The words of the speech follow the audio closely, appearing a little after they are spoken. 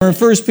Or in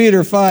 1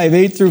 Peter 5,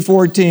 8 through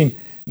 14,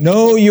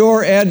 know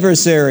your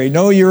adversary.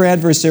 Know your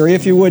adversary.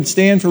 If you would,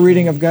 stand for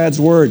reading of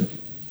God's Word.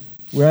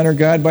 We honor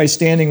God by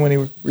standing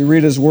when we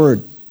read His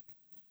Word.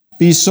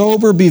 Be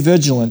sober, be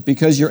vigilant,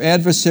 because your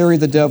adversary,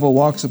 the devil,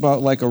 walks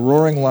about like a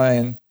roaring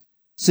lion,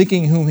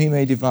 seeking whom he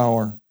may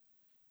devour.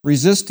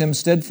 Resist him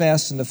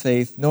steadfast in the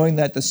faith, knowing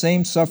that the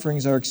same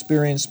sufferings are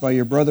experienced by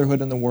your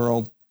brotherhood in the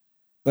world.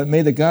 But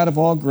may the God of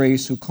all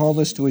grace, who called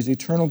us to His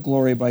eternal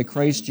glory by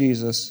Christ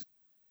Jesus,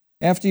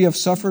 after you have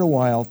suffered a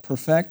while,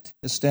 perfect,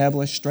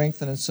 establish,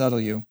 strengthen, and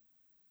settle you.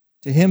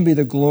 To Him be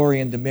the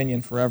glory and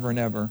dominion forever and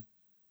ever.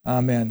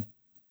 Amen.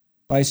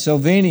 By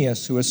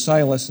Silvanus, who is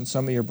Silas in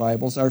some of your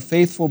Bibles, our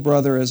faithful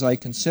brother as I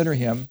consider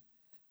him,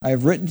 I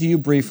have written to you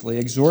briefly,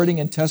 exhorting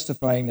and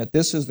testifying that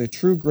this is the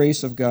true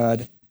grace of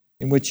God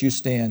in which you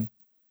stand.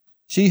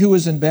 She who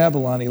is in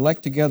Babylon,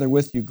 elect together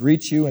with you,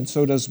 greets you, and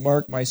so does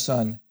Mark, my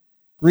son.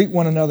 Greet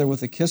one another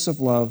with a kiss of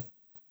love.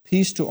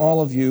 Peace to all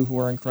of you who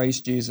are in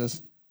Christ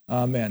Jesus.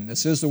 Amen.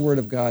 This is the Word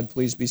of God.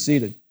 Please be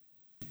seated.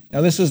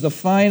 Now, this is the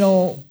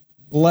final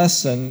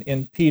lesson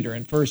in Peter,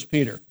 in 1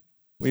 Peter.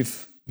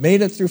 We've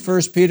made it through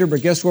 1 Peter,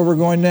 but guess where we're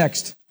going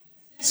next?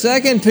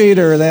 2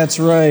 Peter, that's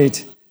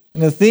right.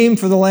 And the theme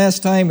for the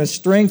last time is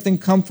strength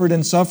and comfort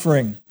in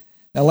suffering.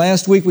 Now,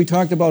 last week we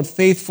talked about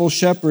faithful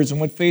shepherds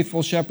and what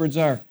faithful shepherds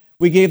are.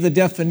 We gave the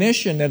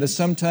definition that is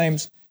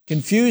sometimes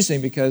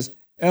confusing because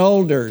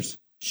elders,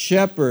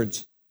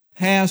 shepherds,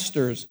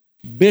 pastors,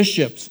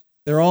 bishops,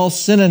 they're all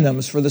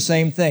synonyms for the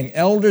same thing.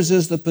 Elders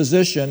is the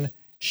position,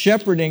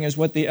 shepherding is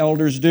what the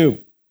elders do.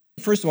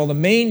 First of all, the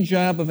main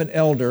job of an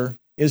elder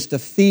is to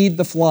feed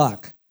the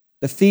flock.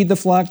 To feed the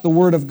flock the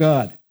Word of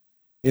God.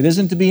 It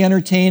isn't to be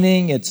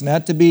entertaining, it's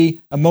not to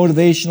be a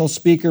motivational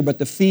speaker, but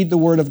to feed the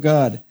Word of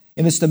God.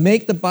 And it's to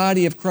make the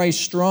body of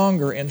Christ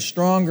stronger and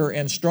stronger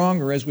and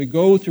stronger as we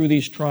go through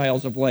these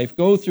trials of life,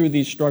 go through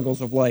these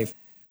struggles of life.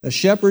 The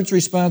shepherd's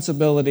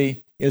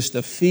responsibility is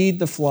to feed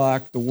the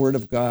flock the Word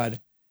of God,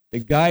 to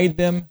guide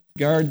them,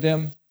 guard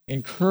them,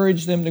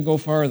 encourage them to go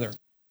farther.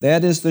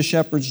 That is the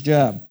shepherd's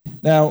job.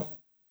 Now,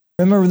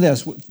 remember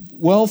this,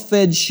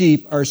 well-fed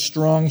sheep are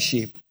strong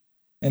sheep,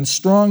 and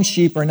strong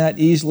sheep are not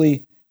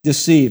easily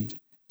deceived.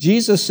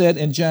 Jesus said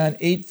in John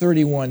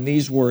 8:31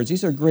 these words,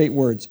 these are great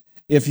words,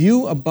 if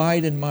you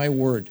abide in my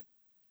word.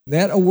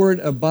 That word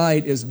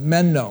abide is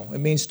meno. It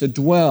means to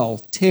dwell,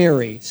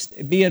 tarry,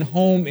 be at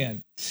home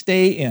in,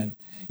 stay in.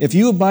 If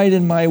you abide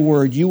in my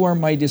word, you are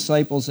my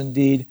disciples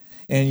indeed,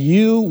 and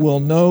you will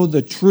know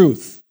the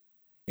truth,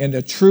 and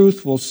the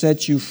truth will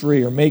set you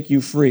free or make you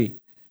free.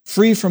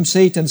 Free from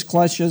Satan's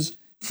clutches,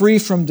 free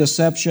from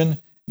deception,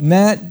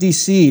 not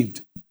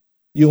deceived.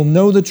 You'll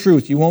know the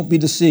truth. You won't be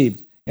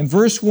deceived. In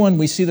verse 1,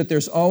 we see that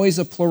there's always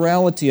a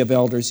plurality of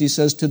elders. He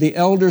says, to the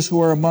elders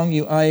who are among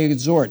you, I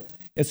exhort.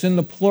 It's in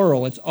the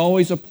plural. It's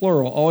always a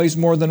plural, always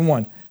more than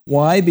one.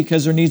 Why?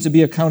 Because there needs to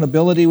be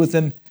accountability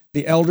within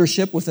the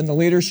eldership, within the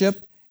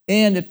leadership,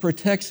 and it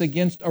protects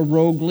against a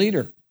rogue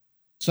leader.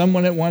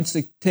 Someone that wants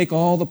to take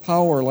all the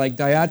power, like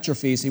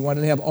Diotrephes. He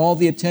wanted to have all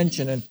the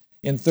attention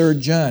in 3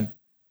 John.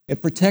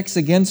 It protects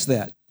against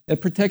that.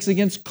 It protects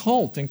against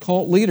cult and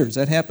cult leaders.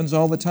 That happens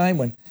all the time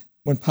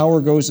when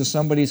power goes to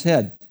somebody's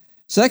head.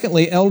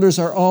 Secondly, elders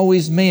are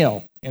always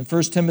male. In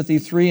 1 Timothy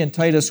 3 and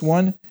Titus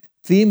 1,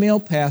 female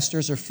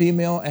pastors or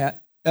female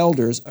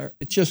elders,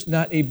 it's just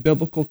not a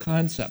biblical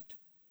concept.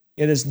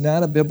 It is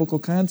not a biblical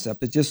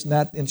concept. It's just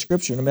not in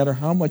Scripture, no matter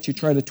how much you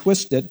try to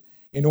twist it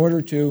in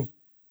order to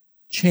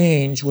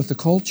change with the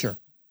culture.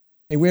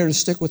 Hey, we are to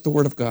stick with the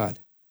Word of God.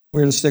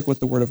 We are to stick with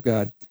the Word of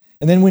God.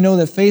 And then we know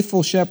that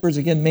faithful shepherds,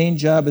 again, main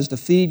job is to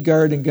feed,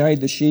 guard, and guide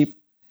the sheep.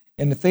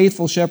 And the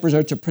faithful shepherds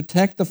are to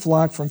protect the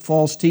flock from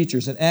false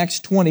teachers. In Acts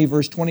 20,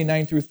 verse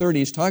 29 through 30,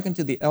 he's talking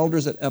to the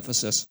elders at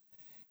Ephesus.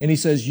 And he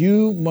says,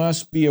 you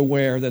must be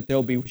aware that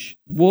there'll be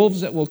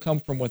wolves that will come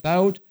from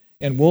without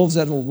and wolves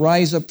that will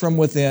rise up from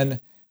within,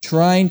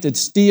 trying to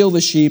steal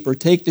the sheep or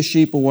take the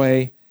sheep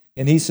away.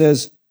 And he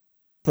says,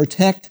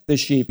 protect the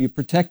sheep. You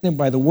protect them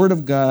by the Word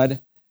of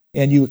God,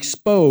 and you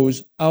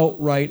expose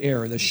outright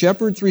error. The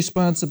shepherd's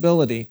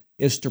responsibility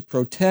is to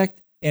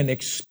protect and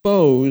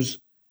expose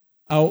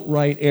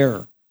outright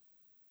error.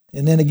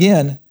 And then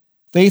again,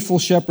 faithful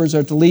shepherds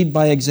are to lead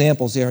by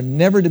examples. They are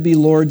never to be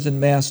lords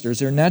and masters.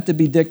 They're not to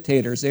be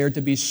dictators. They are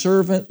to be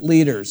servant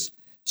leaders.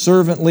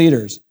 Servant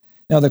leaders.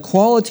 Now, the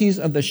qualities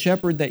of the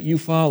shepherd that you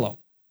follow.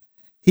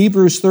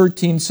 Hebrews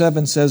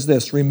 13:7 says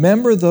this,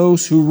 remember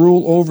those who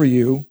rule over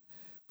you,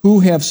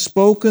 who have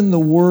spoken the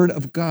word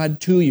of God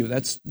to you.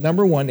 That's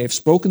number one. They've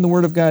spoken the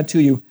word of God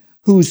to you,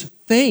 whose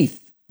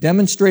faith,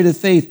 demonstrated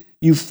faith,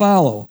 you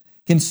follow.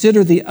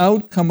 Consider the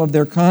outcome of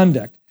their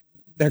conduct.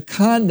 Their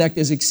conduct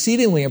is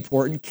exceedingly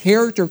important.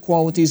 Character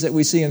qualities that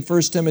we see in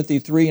 1 Timothy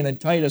 3 and in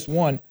Titus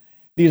 1,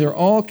 these are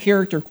all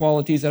character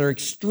qualities that are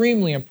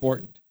extremely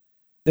important.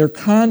 Their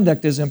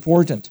conduct is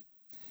important.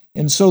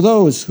 And so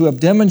those who have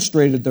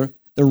demonstrated the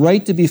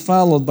right to be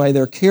followed by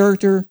their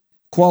character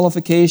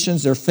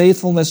qualifications, their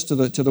faithfulness to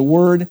the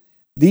word,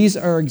 These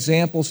are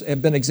examples,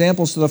 have been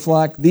examples to the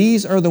flock.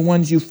 These are the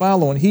ones you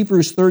follow. In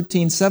Hebrews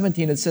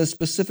 13:17, it says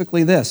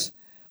specifically this: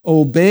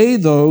 obey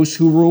those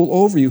who rule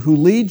over you, who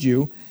lead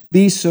you.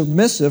 Be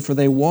submissive, for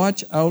they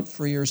watch out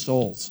for your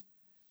souls.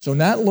 So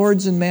not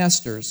lords and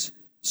masters,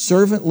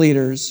 servant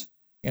leaders,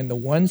 and the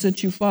ones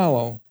that you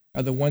follow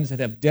are the ones that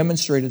have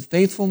demonstrated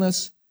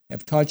faithfulness,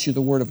 have taught you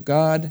the Word of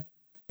God,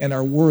 and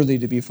are worthy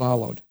to be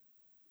followed.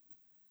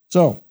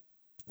 So,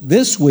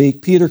 this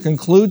week, Peter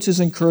concludes his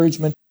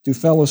encouragement to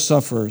fellow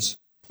sufferers.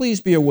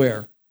 Please be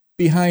aware,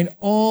 behind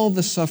all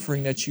the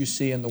suffering that you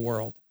see in the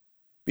world,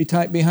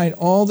 behind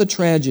all the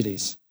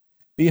tragedies,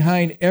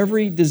 behind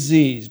every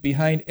disease,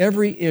 behind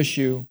every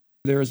issue,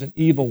 there is an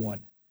evil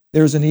one.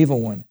 There is an evil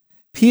one.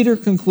 Peter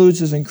concludes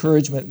his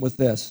encouragement with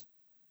this.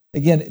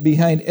 Again,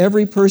 behind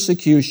every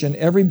persecution,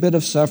 every bit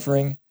of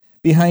suffering,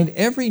 behind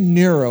every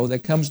Nero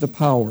that comes to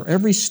power,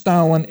 every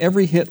Stalin,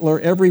 every Hitler,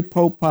 every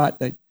Pol Pot,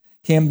 the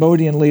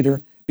Cambodian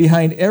leader,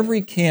 behind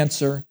every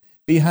cancer,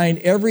 behind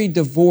every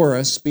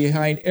divorce,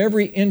 behind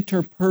every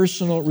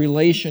interpersonal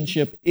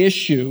relationship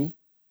issue,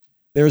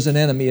 there's an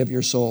enemy of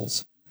your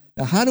souls.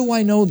 Now, how do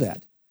I know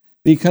that?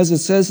 Because it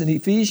says in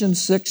Ephesians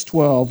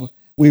 6:12,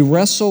 we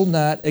wrestle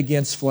not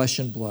against flesh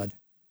and blood.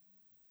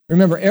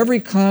 Remember, every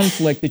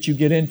conflict that you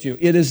get into,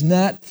 it is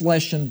not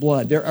flesh and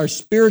blood. There are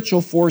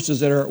spiritual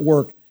forces that are at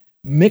work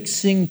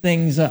mixing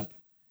things up.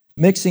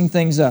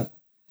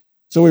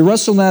 So we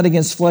wrestle not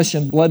against flesh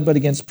and blood, but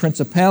against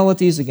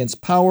principalities,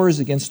 against powers,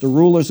 against the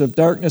rulers of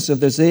darkness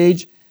of this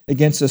age,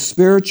 against the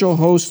spiritual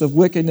hosts of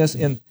wickedness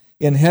in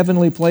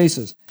heavenly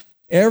places.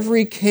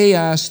 Every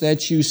chaos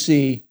that you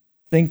see,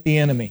 think the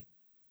enemy.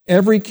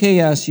 Every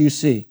chaos you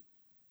see,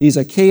 he's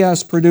a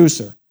chaos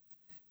producer.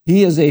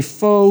 He is a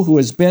foe who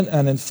is bent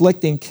on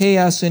inflicting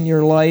chaos in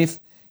your life,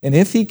 and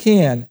if he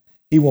can,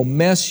 he will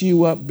mess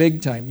you up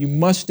big time. You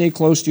must stay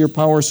close to your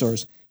power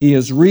source. He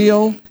is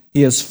real,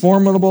 he is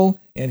formidable,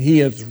 and he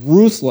is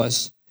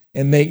ruthless.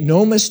 And make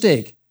no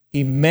mistake,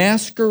 he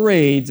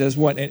masquerades as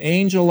what? An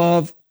angel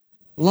of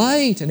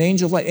light,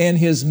 and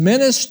his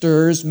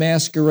ministers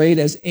masquerade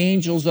as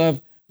angels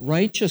of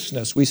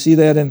righteousness. We see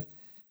that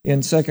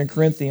in 2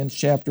 Corinthians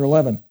chapter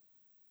 11.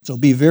 So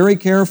be very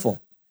careful.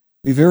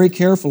 Be very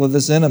careful of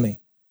this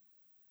enemy.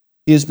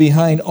 He is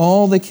behind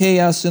all the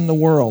chaos in the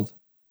world.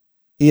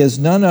 He is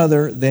none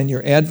other than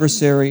your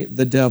adversary,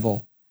 the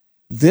devil.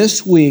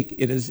 This week,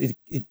 it is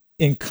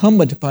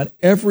incumbent upon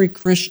every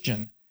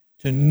Christian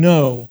to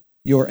know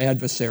your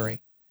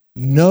adversary,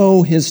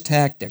 know his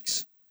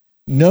tactics,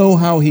 know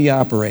how he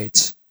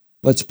operates.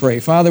 Let's pray.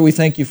 Father, we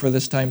thank you for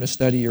this time to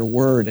study your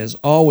word. As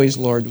always,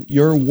 Lord,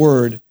 your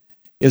word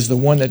is the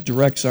one that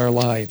directs our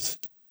lives.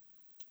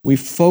 We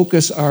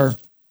focus our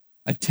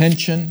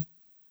attention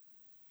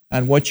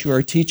on what you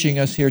are teaching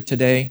us here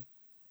today.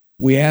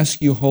 We ask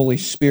you, Holy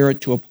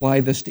Spirit, to apply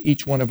this to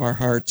each one of our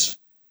hearts,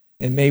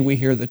 and may we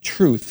hear the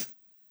truth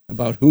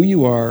about who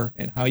you are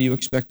and how you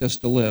expect us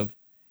to live,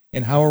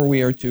 and how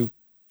we are to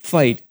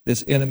fight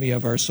this enemy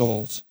of our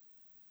souls.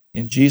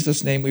 In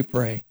Jesus' name we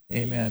pray.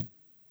 Amen.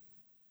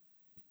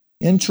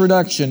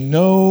 Introduction,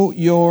 know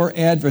your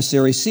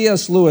adversary.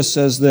 C.S. Lewis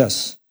says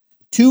this: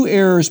 two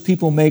errors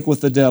people make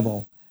with the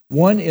devil.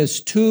 One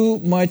is too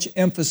much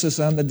emphasis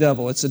on the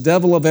devil. It's the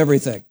devil of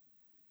everything.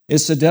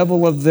 It's the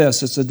devil of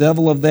this. It's the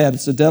devil of that.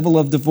 It's the devil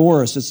of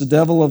divorce. It's the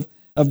devil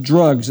of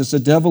drugs. It's the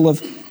devil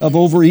of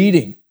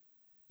overeating.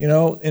 You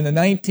know, in the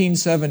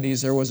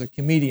 1970s, there was a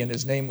comedian.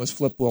 His name was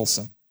Flip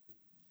Wilson.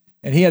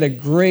 And he had a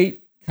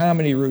great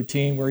comedy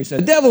routine where he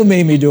said, the devil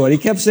made me do it. He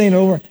kept saying it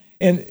over.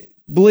 And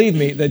believe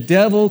me, the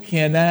devil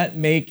cannot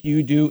make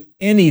you do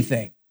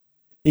anything.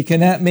 He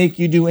cannot make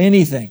you do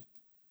anything.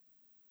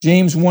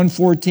 James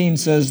 1:14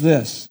 says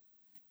this: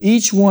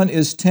 each one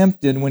is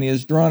tempted when he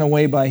is drawn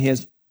away by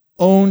his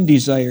own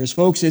desires.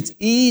 Folks, it's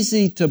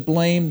easy to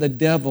blame the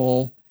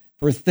devil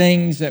for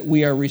things that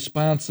we are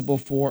responsible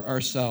for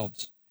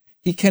ourselves.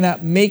 He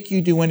cannot make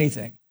you do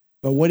anything,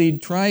 but what he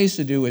tries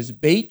to do is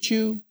bait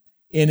you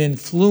and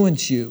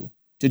influence you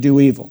to do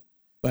evil.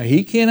 But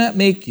he cannot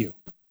make you.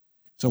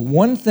 So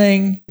one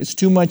thing is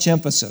too much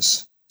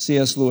emphasis,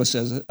 C.S. Lewis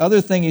says. The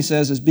other thing he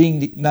says is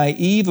being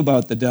naive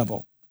about the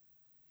devil.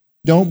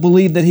 Don't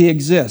believe that he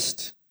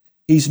exists.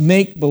 He's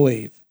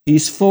make-believe.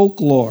 He's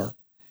folklore.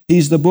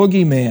 He's the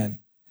boogeyman.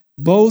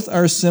 Both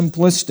are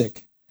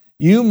simplistic.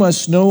 You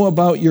must know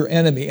about your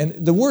enemy.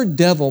 And the word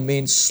devil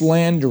means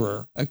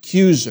slanderer,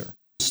 accuser.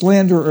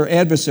 Slanderer or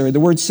adversary. The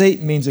word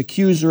Satan means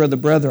accuser of the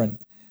brethren.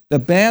 The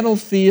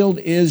battlefield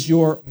is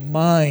your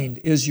mind,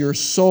 is your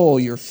soul,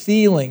 your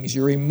feelings,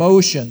 your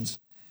emotions,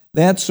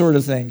 that sort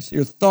of things,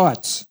 your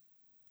thoughts.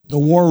 The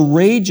war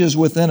rages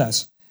within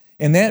us.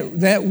 And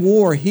that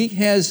war, he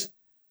has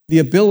the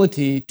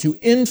ability to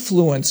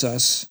influence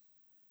us,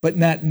 but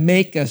not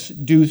make us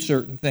do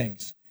certain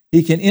things.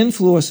 He can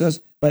influence us,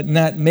 but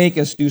not make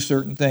us do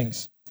certain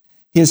things.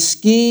 His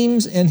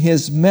schemes and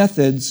his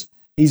methods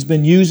he's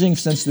been using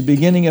since the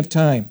beginning of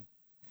time.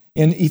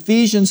 In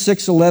Ephesians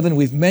 6:11,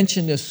 we've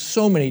mentioned this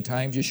so many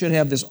times. You should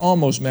have this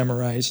almost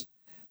memorized.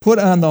 Put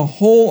on the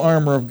whole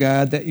armor of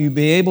God that you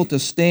be able to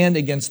stand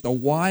against the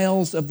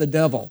wiles of the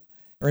devil.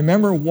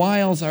 Remember,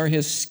 wiles are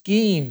his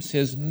schemes,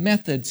 his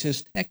methods,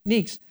 his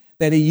techniques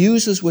that he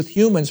uses with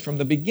humans from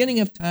the beginning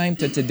of time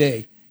to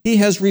today. He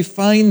has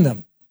refined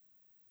them.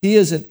 He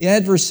is an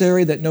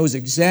adversary that knows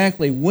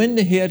exactly when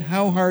to hit,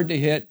 how hard to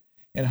hit,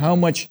 and how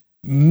much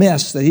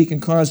mess that he can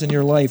cause in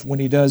your life when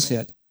he does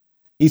hit.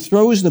 He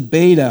throws the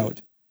bait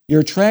out.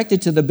 You're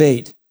attracted to the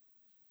bait.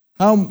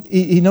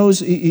 He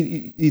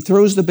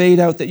throws the bait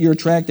out that you're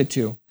attracted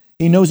to.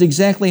 He knows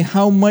exactly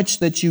how much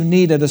that you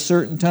need at a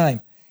certain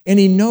time. And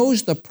he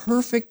knows the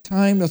perfect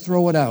time to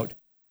throw it out.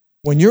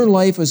 When your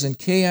life is in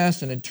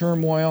chaos and in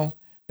turmoil,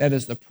 that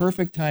is the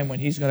perfect time when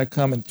he's going to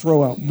come and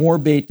throw out more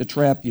bait to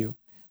trap you.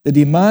 The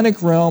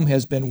demonic realm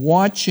has been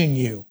watching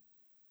you.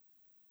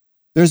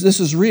 This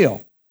is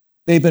real.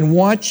 They've been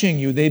watching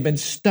you. They've been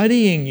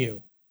studying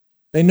you.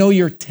 They know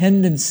your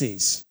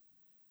tendencies.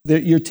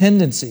 They've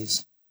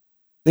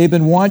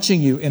been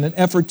watching you in an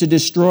effort to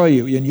destroy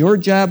you. And your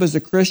job as a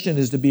Christian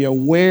is to be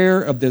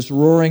aware of this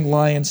roaring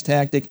lion's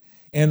tactic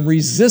and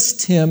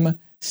resist him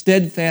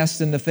steadfast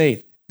in the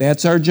faith.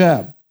 That's our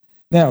job.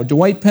 Now,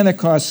 Dwight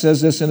Pentecost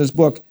says this in his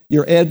book,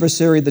 Your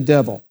Adversary, the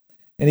Devil.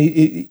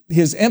 And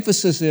his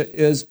emphasis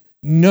is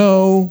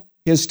know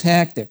his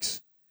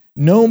tactics.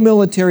 No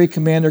military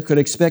commander could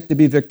expect to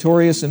be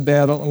victorious in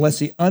battle unless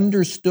he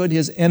understood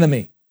his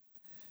enemy.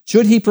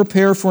 Should he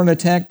prepare for an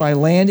attack by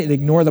land and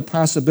ignore the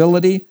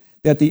possibility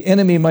that the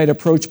enemy might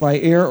approach by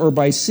air or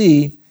by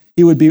sea,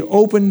 he would be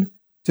open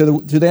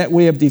to that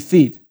way of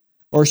defeat.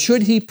 Or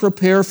should he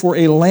prepare for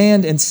a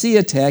land and sea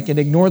attack and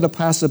ignore the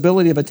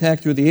possibility of attack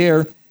through the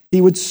air,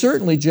 he would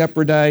certainly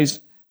jeopardize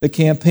the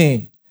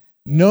campaign.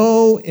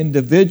 No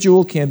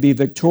individual can be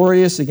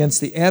victorious against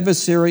the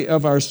adversary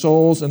of our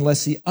souls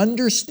unless he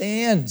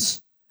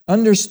understands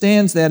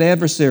that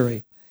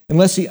adversary,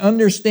 unless he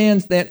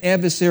understands that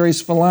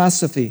adversary's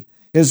philosophy,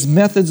 his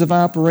methods of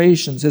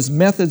operations, his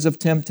methods of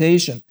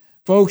temptation.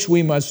 Folks,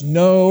 we must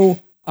know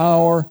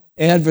our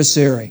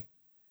adversary.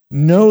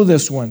 Know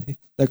this one.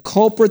 The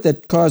culprit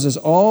that causes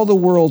all the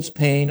world's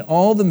pain,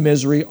 all the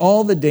misery,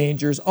 all the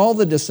dangers, all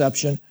the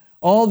deception,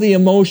 all the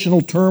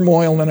emotional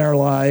turmoil in our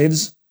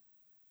lives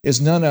is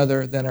none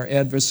other than our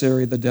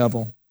adversary, the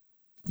devil.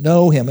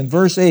 Know him. In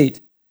verse 8,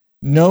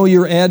 know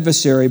your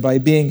adversary by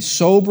being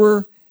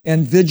sober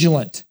and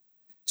vigilant.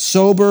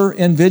 Sober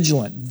and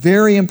vigilant.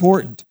 Very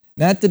important.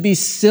 Not to be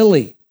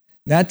silly,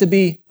 not to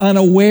be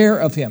unaware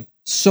of him.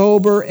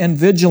 Sober and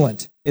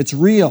vigilant. It's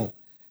real.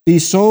 Be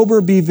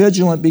sober, be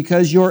vigilant,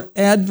 because your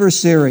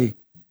adversary,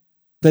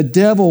 the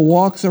devil,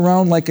 walks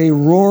around like a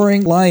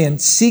roaring lion,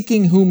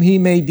 seeking whom he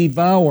may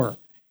devour.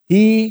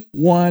 He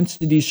wants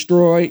to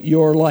destroy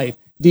your life,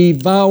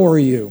 devour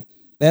you.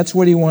 That's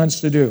what he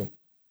wants to do.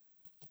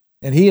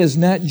 And he is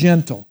not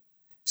gentle.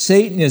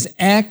 Satan is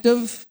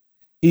active,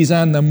 he's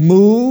on the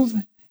move,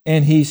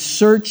 and he's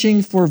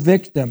searching for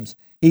victims.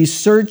 He's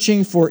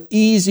searching for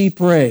easy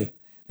prey.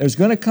 There's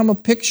going to come a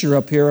picture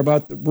up here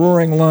about the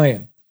roaring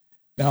lion.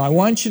 Now, I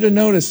want you to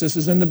notice this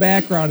is in the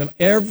background of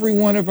every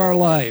one of our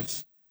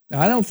lives.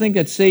 Now, I don't think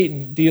that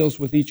Satan deals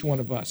with each one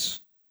of us,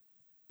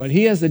 but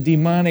he has a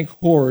demonic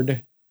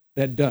horde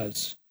that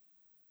does.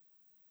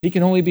 He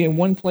can only be in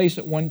one place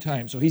at one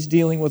time, so he's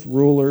dealing with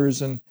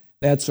rulers and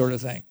that sort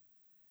of thing.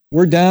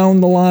 We're down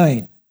the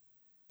line,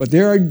 but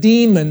there are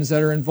demons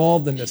that are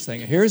involved in this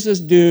thing. Here's this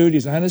dude,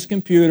 he's on his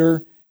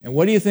computer, and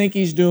what do you think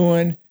he's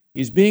doing?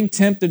 He's being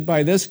tempted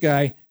by this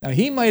guy. Now,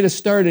 he might have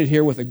started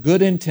here with a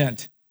good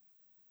intent.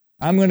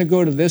 I'm going to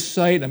go to this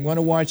site, I'm going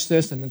to watch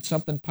this, and then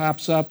something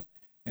pops up,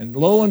 and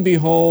lo and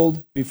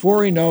behold,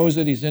 before he knows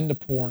it, he's into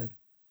porn.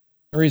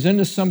 Or he's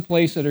into some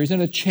place, or he's in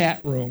a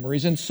chat room, or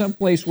he's in some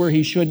place where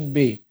he shouldn't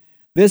be.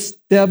 This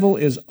devil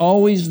is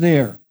always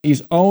there. He's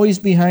always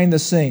behind the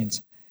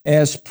scenes.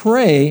 As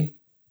prey,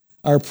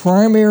 our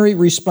primary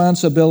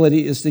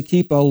responsibility is to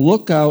keep a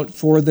lookout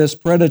for this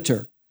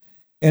predator.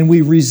 And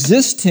we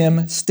resist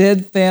him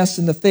steadfast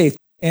in the faith.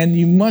 And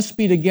you must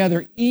be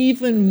together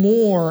even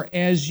more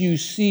as you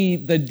see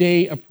the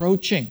day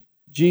approaching.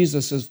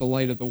 Jesus is the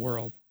light of the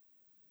world.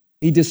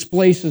 He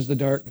displaces the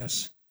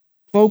darkness,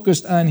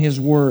 focused on his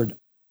word.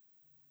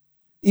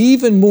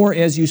 Even more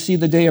as you see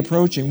the day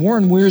approaching.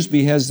 Warren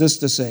Wiersbe has this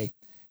to say: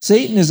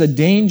 Satan is a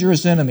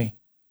dangerous enemy.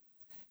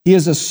 He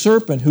is a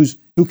serpent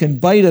who can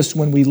bite us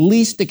when we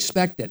least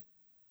expect it.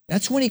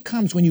 That's when he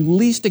comes, when you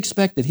least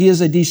expect it. He is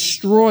a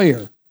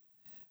destroyer.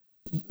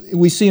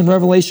 We see in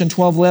Revelation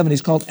 12:11,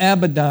 he's called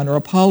Abaddon or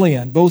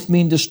Apollyon. Both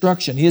mean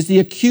destruction. He is the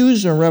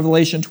accuser in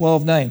Revelation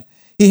 12:9.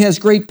 He has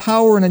great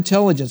power and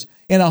intelligence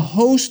and a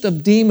host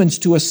of demons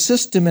to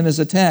assist him in his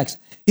attacks.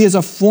 He is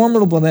a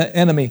formidable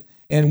enemy,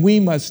 and we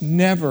must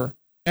never,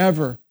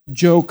 ever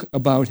joke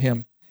about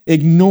him,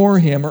 ignore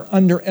him, or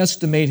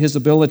underestimate his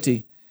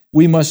ability.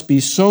 We must be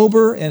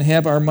sober and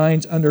have our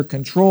minds under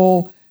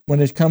control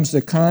when it comes to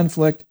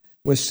conflict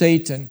with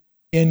Satan,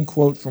 end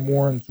quote from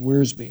Warren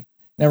Wiersbe.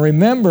 Now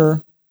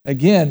remember,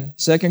 again,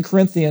 2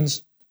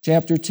 Corinthians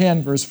chapter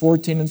 10, verse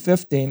 14 and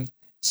 15,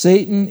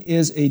 Satan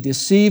is a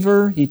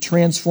deceiver. He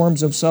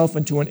transforms himself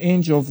into an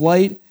angel of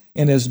light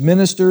and as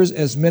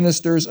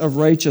ministers of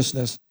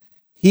righteousness.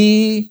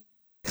 He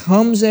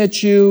comes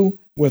at you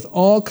with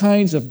all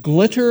kinds of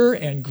glitter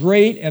and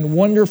great and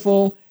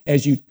wonderful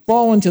as you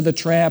fall into the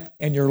trap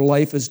and your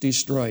life is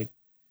destroyed.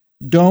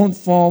 Don't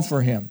fall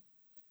for him.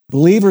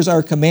 Believers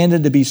are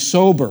commanded to be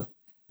sober.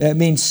 That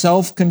means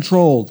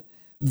self-controlled.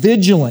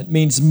 Vigilant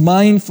means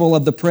mindful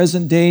of the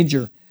present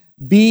danger.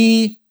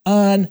 Be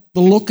on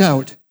the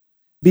lookout.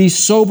 Be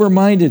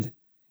sober-minded.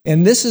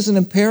 And this is an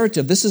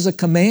imperative. This is a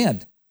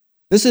command.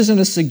 This isn't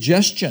a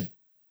suggestion.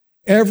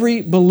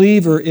 Every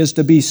believer is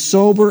to be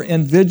sober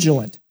and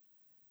vigilant.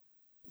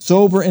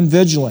 Sober and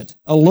vigilant.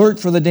 Alert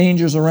for the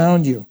dangers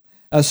around you.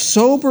 A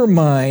sober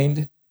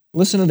mind,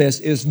 listen to this,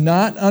 is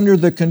not under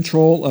the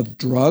control of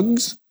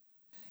drugs.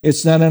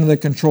 It's not under the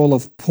control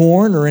of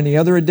porn or any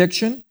other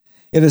addiction.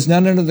 It is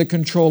not under the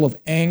control of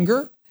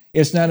anger.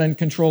 It's not under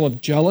control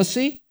of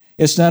jealousy.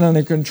 It's not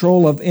under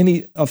control of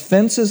any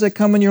offenses that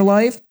come in your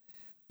life.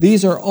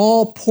 These are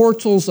all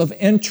portals of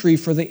entry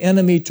for the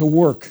enemy to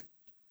work.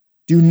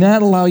 Do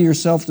not allow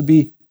yourself to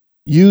be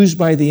used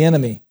by the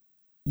enemy.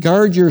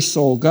 Guard your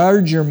soul.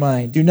 Guard your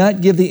mind. Do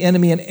not give the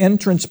enemy an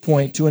entrance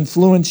point to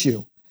influence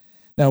you.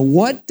 Now,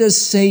 what does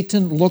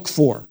Satan look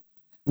for?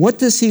 What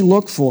does he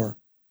look for?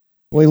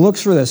 Well, he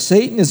looks for this.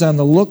 Satan is on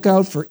the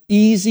lookout for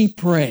easy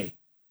prey.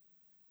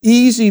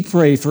 Easy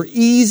prey, for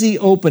easy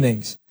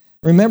openings.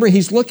 Remember,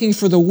 he's looking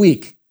for the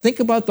weak. Think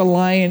about the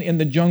lion in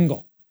the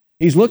jungle.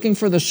 He's looking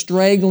for the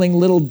straggling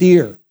little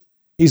deer.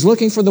 He's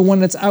looking for the one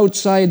that's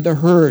outside the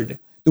herd,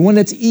 the one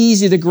that's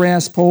easy to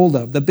grasp hold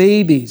of, the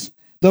babies,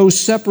 those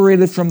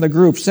separated from the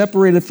group,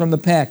 separated from the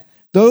pack.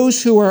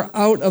 Those who are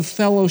out of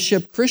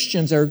fellowship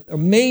Christians are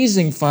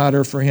amazing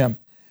fodder for him.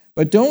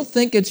 But don't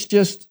think it's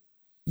just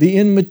the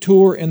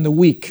immature and the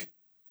weak.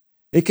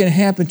 It can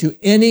happen to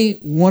any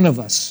one of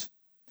us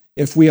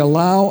if we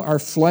allow our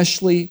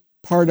fleshly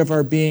part of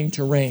our being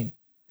to reign.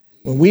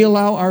 When we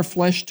allow our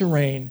flesh to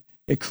reign,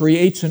 it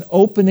creates an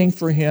opening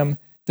for him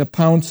to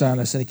pounce on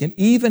us. And it can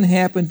even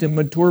happen to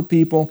mature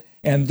people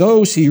and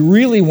those he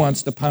really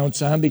wants to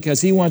pounce on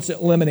because he wants to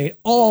eliminate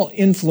all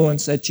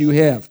influence that you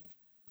have.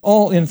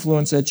 All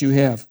influence that you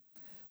have.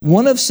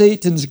 One of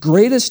Satan's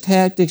greatest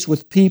tactics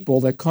with people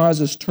that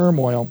causes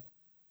turmoil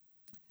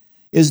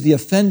is the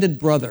offended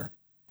brother.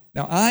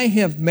 Now, I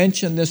have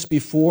mentioned this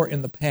before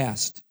in the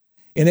past,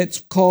 and it's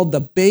called the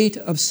bait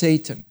of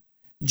Satan.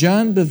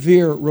 John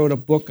Bevere wrote a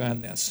book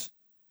on this,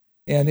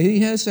 and he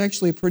has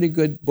actually a pretty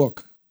good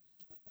book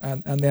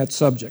on that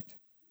subject.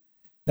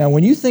 Now,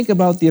 when you think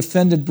about the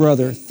offended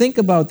brother, think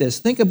about this.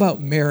 Think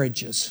about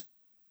marriages,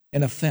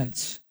 an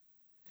offense.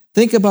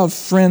 Think about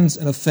friends,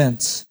 an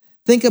offense.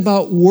 Think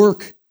about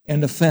work,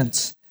 an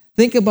offense.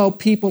 Think about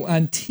people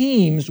on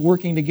teams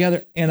working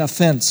together, an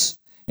offense.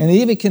 And it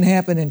even can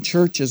happen in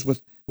churches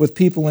with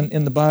people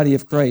in the body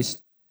of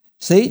Christ.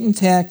 Satan's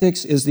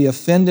tactics is the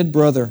offended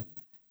brother.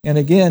 And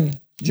again,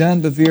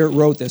 John Bevere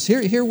wrote this.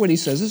 Hear what he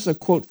says. This is a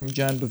quote from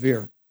John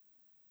Bevere.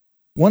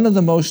 One of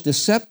the most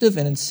deceptive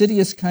and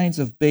insidious kinds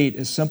of bait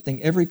is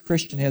something every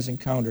Christian has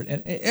encountered,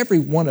 and every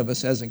one of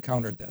us has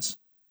encountered this.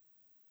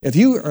 If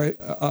you are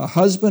a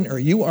husband or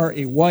you are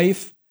a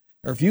wife,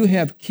 or if you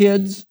have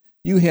kids,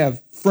 you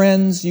have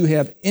friends, you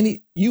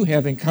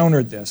have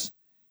encountered this.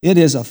 It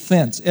is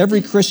offense.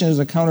 Every Christian has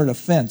encountered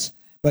offense.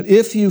 But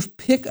if you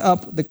pick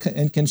up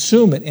and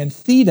consume it and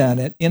feed on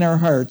it in our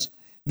hearts,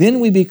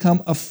 then we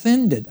become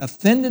offended.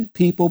 Offended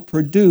people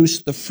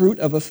produce the fruit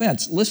of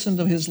offense. Listen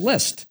to his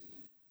list.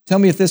 Tell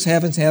me if this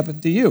hasn't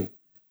happened to you.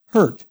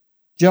 Hurt,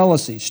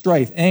 jealousy,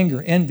 strife,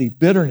 anger, envy,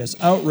 bitterness,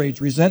 outrage,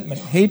 resentment,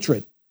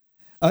 hatred.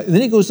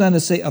 Then he goes on to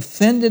say,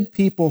 offended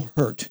people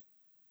hurt.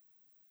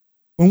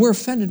 When we're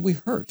offended, we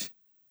hurt.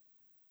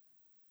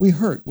 We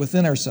hurt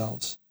within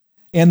ourselves.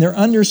 And their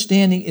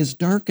understanding is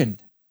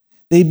darkened.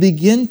 They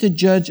begin to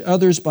judge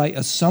others by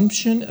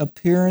assumption,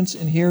 appearance,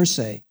 and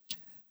hearsay.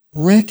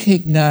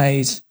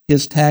 Recognize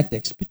his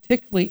tactics,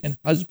 particularly in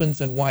husbands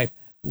and wives.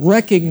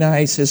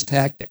 Recognize his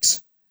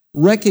tactics.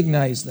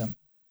 Recognize them.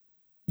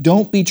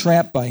 Don't be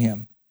trapped by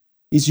him.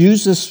 He's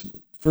used this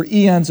for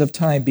eons of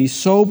time. Be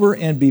sober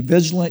and be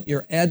vigilant.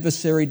 Your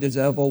adversary, the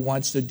devil,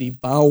 wants to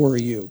devour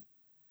you.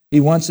 He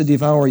wants to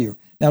devour you.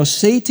 Now,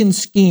 Satan's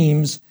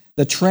schemes,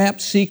 the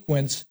trap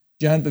sequence,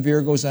 John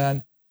Bevere goes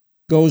on,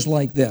 goes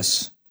like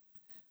this.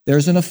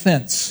 There's an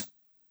offense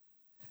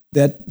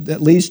that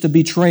leads to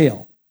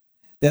betrayal,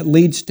 that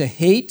leads to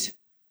hate,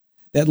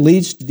 that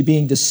leads to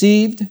being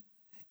deceived,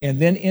 and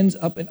then ends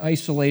up in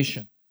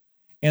isolation.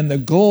 And the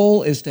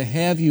goal is to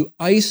have you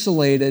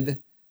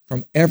isolated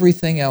from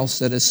everything else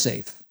that is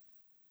safe.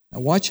 Now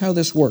watch how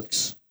this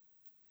works.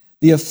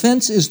 The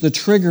offense is the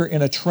trigger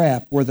in a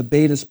trap where the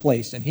bait is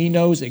placed, and he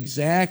knows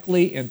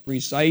exactly and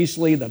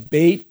precisely the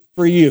bait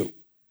for you.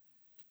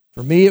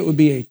 For me, it would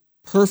be a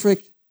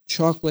perfect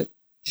chocolate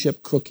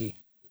chip cookie.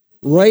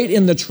 Right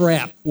in the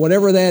trap,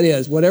 whatever that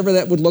is, whatever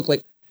that would look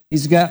like.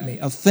 He's got me.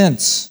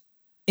 Offense.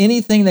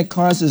 Anything that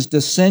causes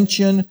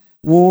dissension,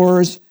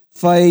 wars,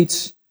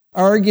 fights,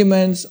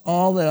 arguments,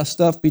 all that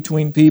stuff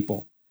between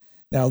people.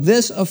 Now,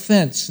 this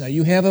offense, now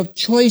you have a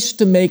choice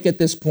to make at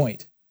this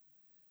point,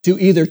 to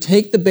either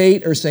take the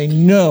bait or say,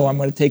 no, I'm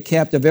going to take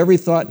captive every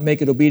thought and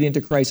make it obedient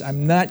to Christ.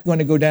 I'm not going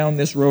to go down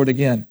this road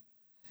again.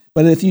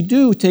 But if you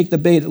do take the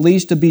bait, it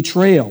leads to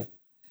betrayal.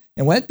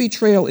 And what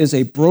betrayal is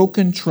a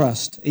broken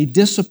trust, a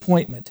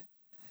disappointment.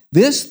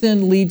 This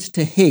then leads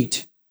to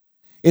hate.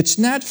 It's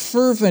not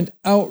fervent,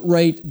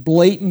 outright,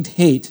 blatant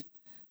hate,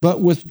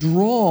 but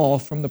withdrawal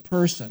from the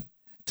person,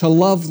 to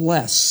love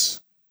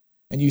less.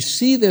 And you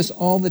see this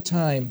all the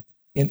time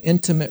in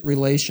intimate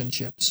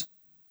relationships,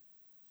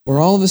 where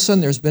all of a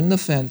sudden there's been an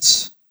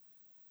offense,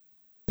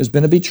 there's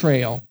been a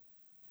betrayal,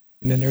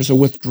 and then there's a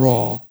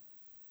withdrawal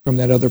from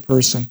that other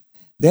person.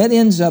 That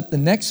ends up, the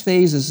next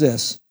phase is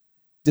this,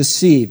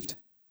 deceived.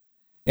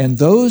 And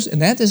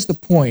that is the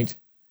point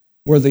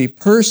where the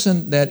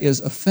person that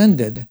is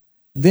offended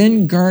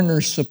then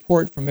garners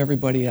support from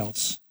everybody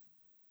else.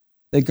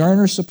 They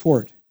garner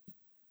support.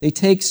 They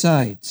take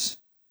sides.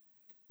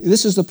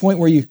 This is the point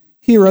where you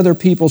hear other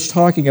people's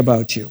talking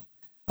about you.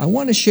 I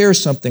want to share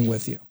something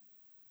with you.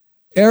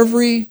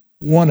 Every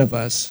one of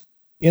us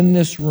in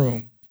this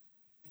room,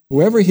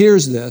 whoever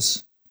hears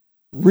this,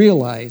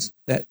 realize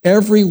that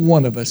every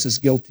one of us is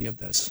guilty of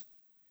this.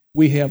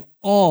 We have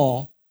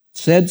all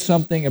said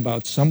something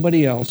about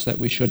somebody else that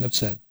we shouldn't have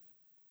said.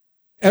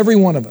 Every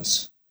one of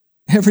us.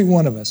 Every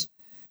one of us.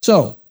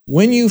 So,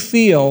 when you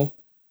feel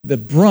the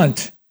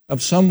brunt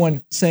of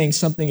someone saying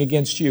something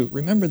against you,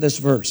 remember this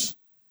verse.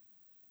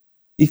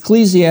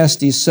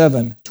 Ecclesiastes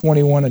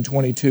 7:21 and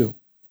 22.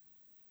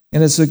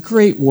 And it's a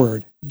great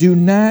word. Do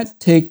not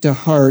take to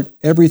heart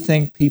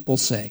everything people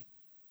say,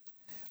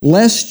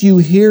 lest you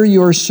hear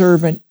your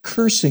servant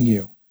cursing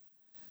you.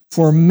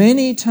 For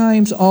many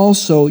times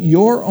also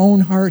your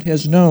own heart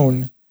has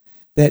known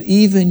that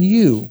even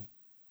you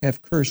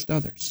have cursed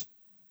others.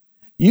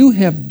 You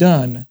have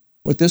done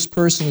what this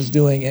person is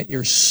doing, and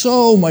you're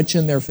so much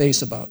in their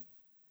face about.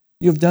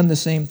 You've done the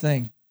same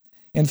thing.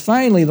 And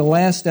finally, the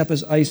last step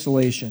is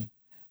isolation.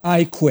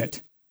 I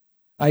quit.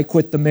 I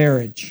quit the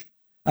marriage.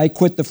 I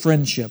quit the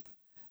friendship.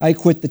 I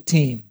quit the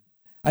team.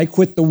 I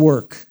quit the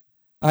work.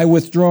 I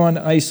withdraw in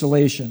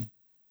isolation.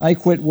 I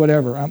quit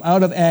whatever. I'm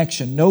out of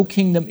action. No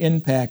kingdom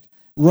impact.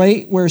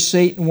 Right where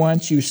Satan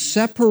wants you,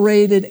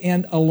 separated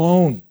and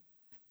alone.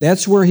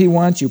 That's where he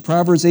wants you.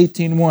 Proverbs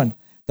 18:1.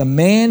 The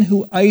man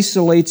who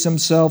isolates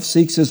himself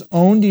seeks his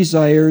own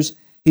desires.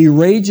 He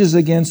rages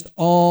against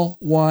all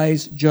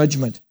wise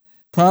judgment.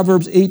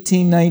 Proverbs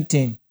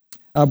 18:19.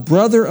 A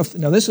brother of...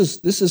 Now this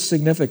is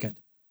significant,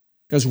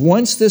 because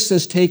once this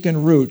has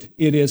taken root,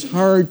 it is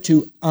hard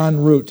to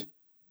unroot.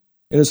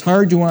 It is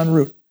hard to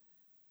unroot.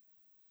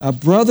 A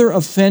brother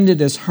offended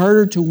is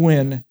harder to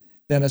win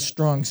than a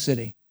strong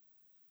city.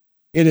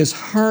 It is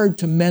hard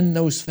to mend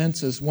those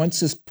fences once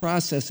this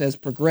process has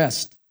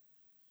progressed.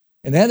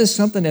 And that is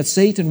something that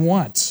Satan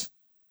wants.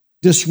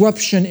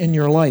 Disruption in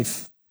your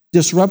life.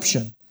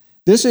 Disruption.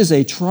 This is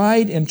a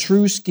tried and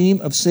true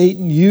scheme of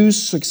Satan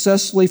used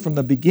successfully from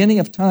the beginning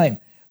of time.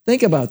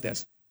 Think about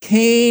this.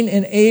 Cain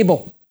and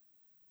Abel.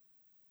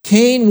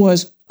 Cain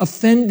was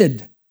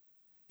offended.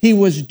 He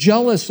was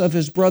jealous of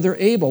his brother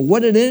Abel.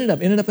 What did it end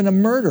up? It ended up in a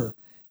murder.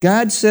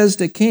 God says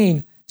to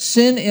Cain,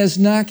 sin is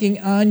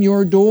knocking on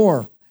your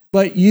door,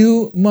 but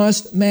you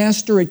must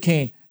master it,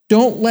 Cain.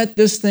 Don't let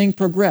this thing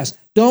progress.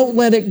 Don't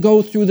let it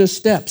go through the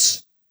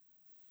steps.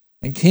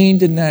 And Cain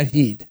did not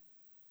heed,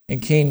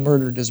 and Cain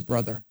murdered his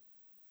brother.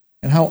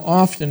 And how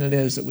often it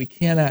is that we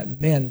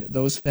cannot mend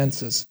those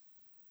fences.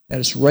 That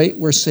is right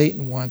where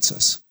Satan wants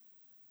us.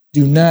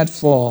 Do not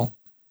fall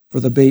for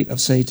the bait of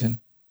Satan.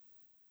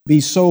 Be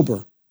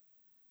sober.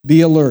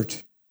 Be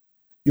alert.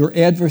 Your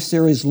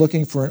adversary is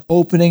looking for an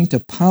opening to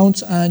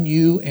pounce on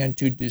you and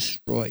to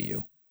destroy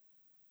you.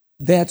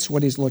 That's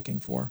what he's looking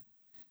for.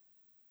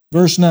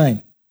 Verse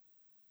 9.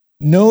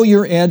 Know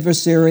your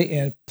adversary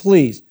and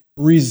please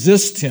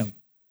resist him.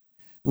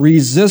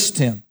 Resist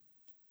him.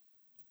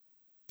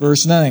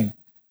 Verse 9.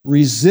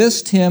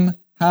 Resist him,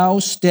 how?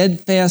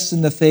 Steadfast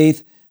in the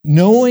faith,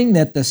 knowing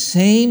that the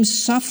same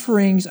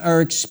sufferings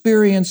are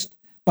experienced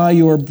by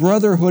your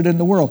brotherhood in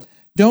the world.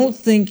 Don't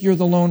think you're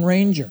the Lone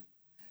Ranger.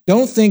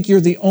 Don't think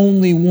you're the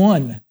only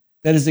one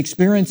that is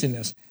experiencing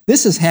this.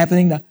 This is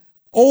happening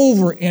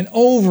over and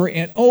over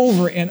and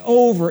over and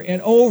over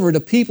and over to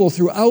people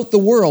throughout the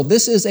world.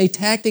 This is a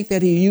tactic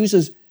that he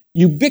uses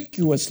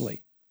ubiquitously.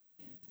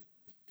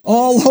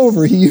 All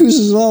over. He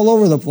uses it all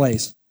over the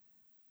place.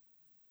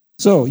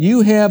 So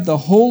you have the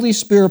Holy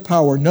Spirit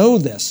power. Know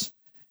this.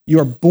 You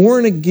are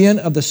born again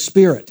of the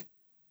Spirit.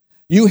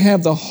 You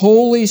have the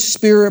Holy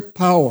Spirit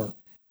power.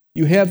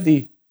 You have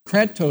the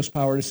kratos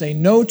power to say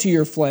no to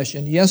your flesh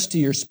and yes to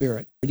your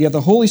spirit. You have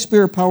the Holy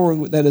Spirit power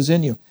that is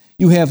in you.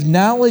 You have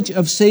knowledge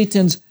of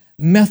Satan's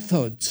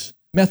methods,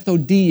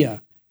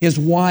 methodia, his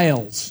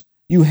wiles.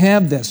 You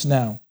have this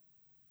now.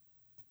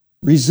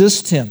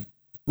 Resist him.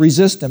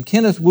 Resist him.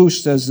 Kenneth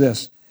Woosh says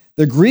this.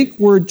 The Greek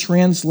word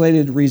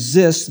translated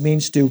resist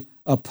means to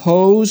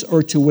oppose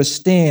or to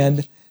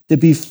withstand, to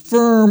be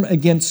firm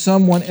against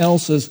someone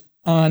else's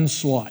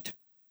onslaught.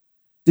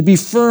 To be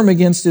firm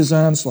against his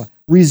onslaught.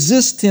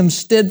 Resist him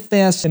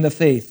steadfast in the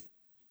faith.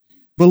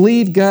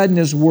 Believe God in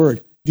his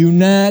word. Do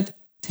not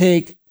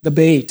take the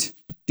bait.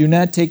 Do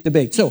not take the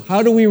bait. So,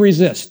 how do we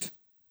resist?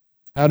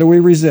 How do we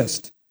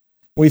resist?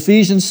 Well,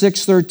 Ephesians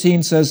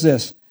 6:13 says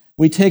this.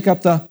 We take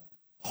up the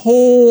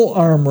whole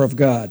armor of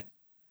God.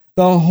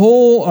 The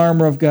whole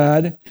armor of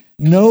God.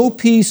 No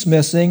piece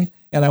missing.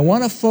 And I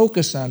want to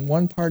focus on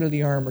one part of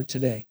the armor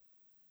today.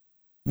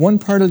 One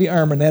part of the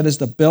armor, and that is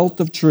the belt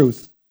of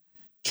truth.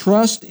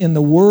 Trust in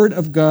the Word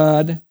of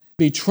God.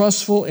 Be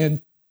trustful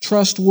and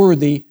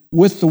trustworthy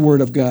with the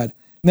Word of God.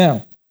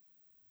 Now,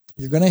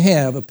 you're going to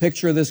have a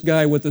picture of this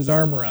guy with his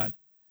armor on.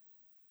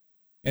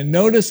 And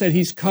notice that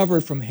he's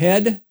covered from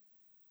head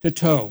to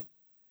toe.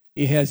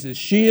 He has his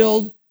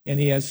shield, and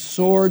he has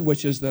sword,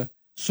 which is the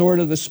sword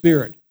of the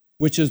Spirit,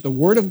 which is the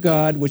Word of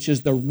God, which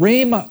is the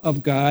rhema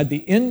of God,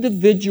 the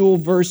individual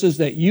verses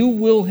that you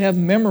will have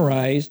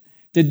memorized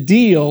to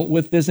deal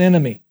with this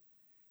enemy.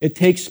 It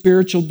takes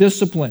spiritual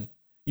discipline.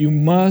 You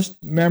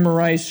must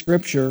memorize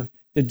Scripture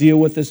to deal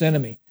with this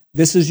enemy.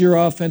 This is your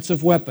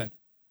offensive weapon,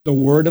 the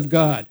Word of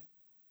God.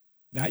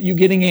 Not you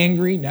getting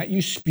angry, not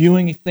you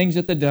spewing things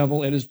at the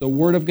devil. It is the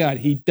Word of God.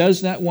 He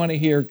does not want to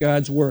hear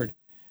God's Word.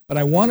 But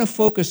I want to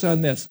focus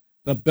on this,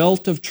 the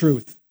belt of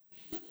truth.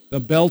 The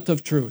belt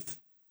of truth.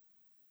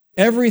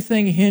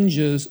 Everything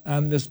hinges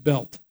on this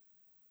belt.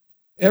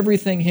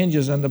 Everything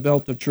hinges on the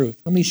belt of truth.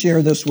 Let me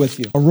share this with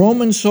you. A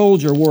Roman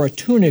soldier wore a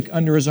tunic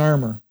under his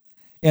armor,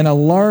 and a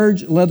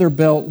large leather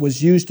belt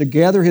was used to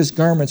gather his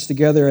garments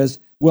together as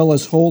well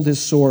as hold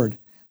his sword.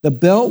 The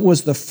belt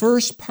was the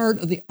first part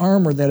of the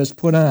armor that is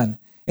put on,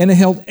 and it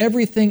held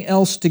everything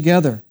else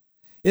together.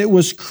 It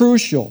was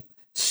crucial.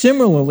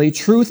 Similarly,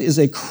 truth is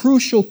a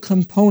crucial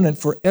component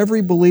for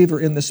every believer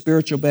in the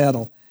spiritual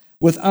battle.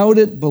 Without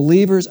it,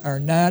 believers are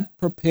not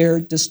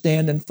prepared to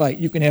stand and fight.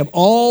 You can have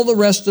all the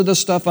rest of the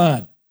stuff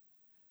on,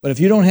 but if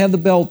you don't have the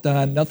belt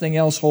on, nothing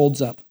else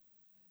holds up.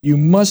 You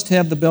must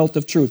have the belt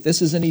of truth.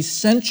 This is an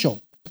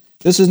essential.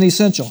 This is an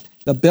essential.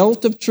 The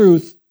belt of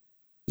truth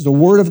is the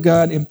Word of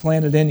God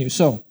implanted in you.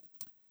 So,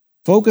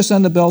 focus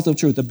on the belt of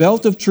truth. The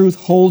belt of truth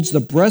holds the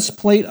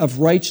breastplate of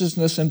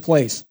righteousness in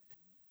place.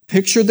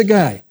 Picture the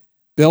guy.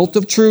 Belt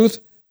of truth,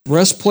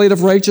 breastplate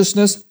of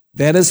righteousness,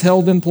 that is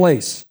held in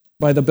place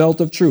by the belt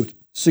of truth.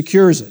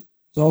 Secures it.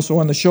 It's also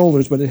on the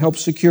shoulders, but it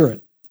helps secure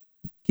it.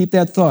 Keep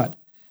that thought.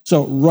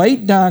 So,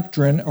 right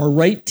doctrine or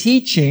right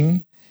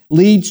teaching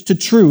leads to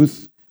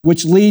truth,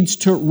 which leads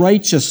to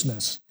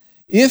righteousness.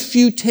 If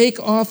you take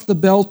off the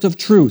belt of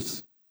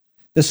truth,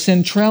 the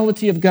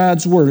centrality of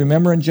God's Word,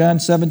 remember in John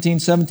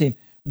 17:17,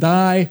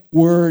 thy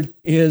word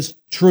is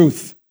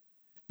truth.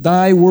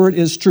 Thy word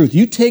is truth.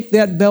 You take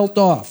that belt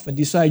off and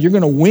decide you're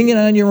going to wing it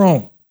on your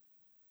own.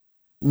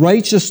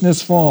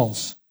 Righteousness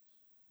falls.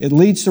 It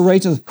leads to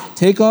righteousness.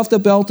 Take off the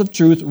belt of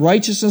truth,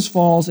 righteousness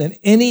falls, and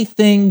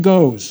anything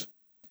goes.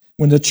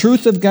 When the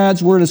truth of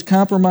God's Word is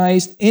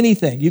compromised,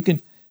 anything,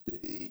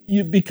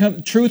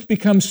 truth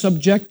becomes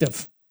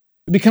subjective.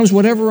 It becomes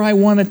whatever I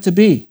want it to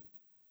be.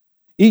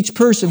 Each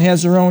person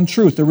has their own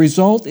truth. The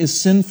result is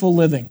sinful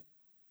living.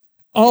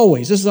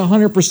 Always. This is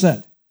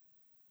 100%.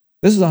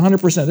 This is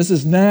 100%. This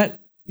is not,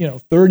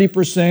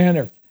 30%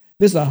 or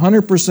this is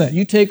 100%.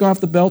 You take off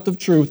the belt of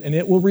truth and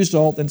it will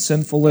result in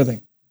sinful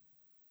living.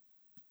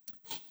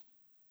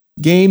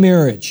 Gay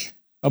marriage,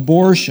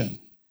 abortion,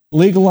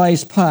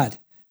 legalized pot,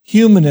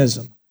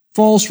 humanism,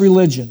 false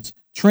religions,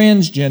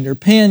 transgender,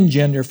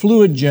 pangender,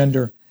 fluid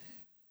gender,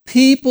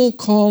 people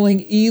calling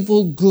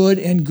evil good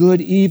and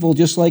good evil,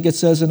 just like it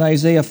says in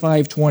Isaiah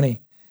 5:20.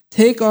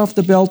 Take off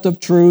the belt of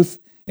truth,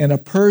 and a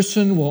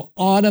person will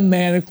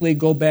automatically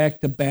go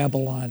back to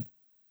Babylon,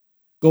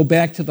 go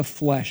back to the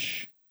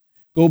flesh,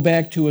 go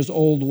back to his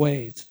old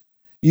ways.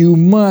 You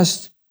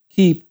must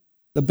keep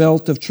the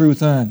belt of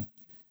truth on.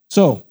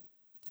 So,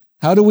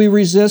 how do we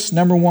resist?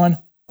 Number one,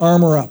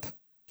 armor up.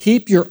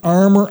 Keep your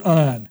armor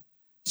on.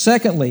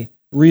 Secondly,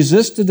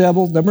 resist the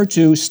devil. Number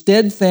two,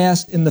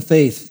 steadfast in the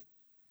faith.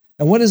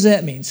 And what does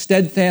that mean?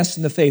 Steadfast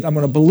in the faith. I'm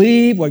going to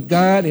believe what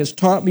God has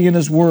taught me in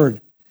His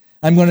Word.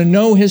 I'm going to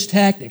know His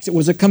tactics. It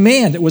was a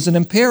command. It was an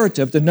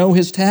imperative to know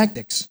His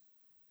tactics.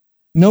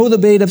 Know the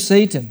bait of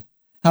Satan.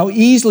 How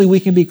easily we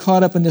can be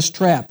caught up in this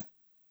trap.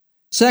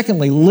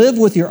 Secondly, live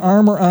with your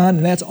armor on,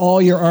 and that's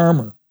all your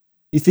armor.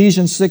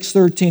 Ephesians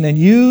 6:13, and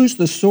use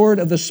the sword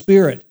of the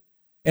Spirit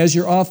as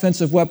your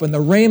offensive weapon, the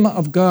rhema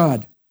of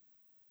God,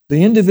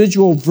 the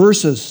individual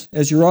verses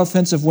as your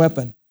offensive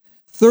weapon.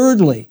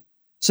 Thirdly,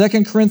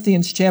 2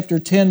 Corinthians chapter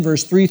 10,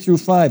 verse 3 through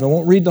 5. I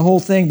won't read the whole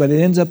thing, but it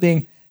ends up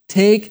being,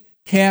 take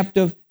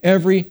captive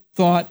every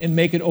thought and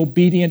make it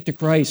obedient to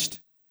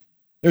Christ.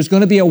 There's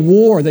going to be a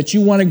war that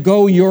you want to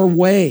go your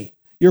way.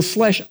 Your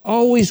flesh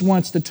always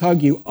wants to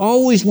tug you,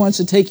 always wants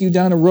to take you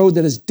down a road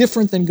that is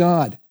different than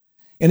God.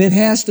 And it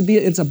has to be,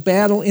 it's a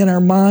battle in our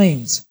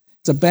minds.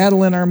 It's a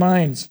battle in our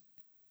minds.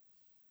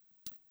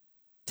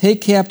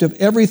 Take captive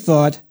every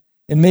thought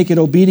and make it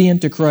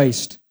obedient to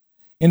Christ.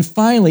 And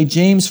finally,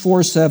 James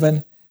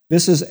 4:7,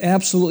 this is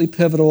absolutely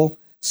pivotal.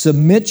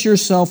 Submit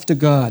yourself to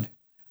God.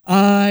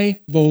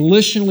 I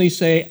volitionally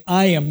say,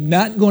 I am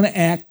not going to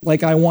act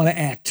like I want to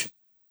act.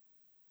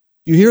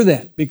 You hear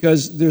that?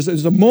 Because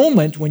there's a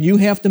moment when you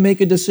have to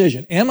make a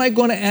decision. Am I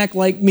going to act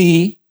like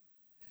me,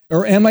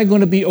 or am I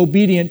going to be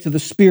obedient to the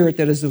Spirit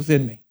that is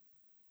within me?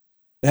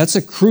 That's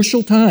a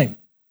crucial time.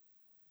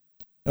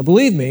 Now,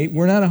 believe me,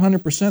 we're not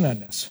 100% on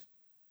this.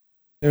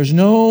 There's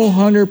no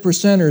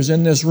 100%ers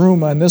in this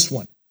room on this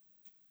one.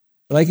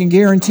 But I can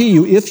guarantee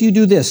you, if you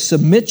do this,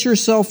 submit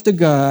yourself to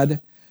God,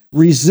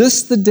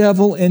 resist the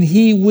devil, and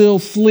he will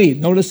flee.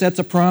 Notice that's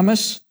a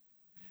promise.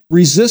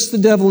 Resist the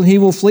devil, and he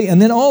will flee.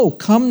 And then,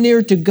 come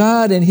near to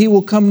God, and he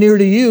will come near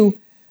to you.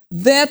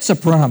 That's a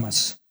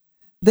promise.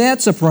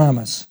 That's a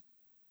promise.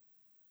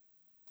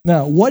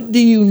 Now, what do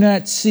you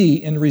not see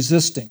in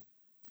resisting?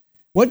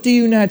 What do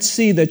you not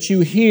see that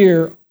you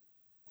hear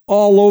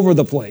all over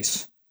the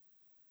place?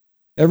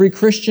 Every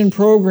Christian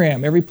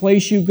program, every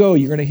place you go,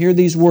 you're going to hear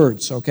these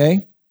words,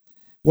 okay?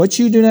 What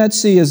you do not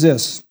see is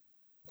this: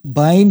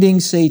 binding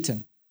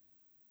Satan.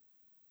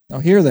 Now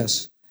hear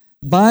this.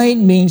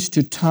 Bind means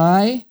to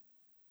tie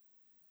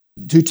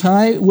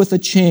with a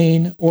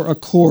chain or a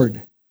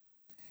cord.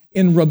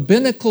 In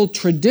rabbinical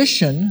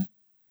tradition,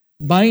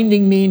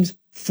 binding means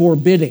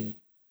forbidding.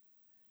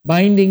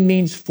 Binding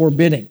means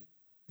forbidding.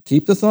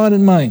 Keep the thought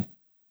in mind.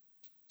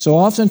 So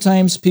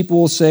oftentimes people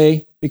will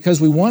say,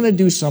 because we want to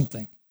do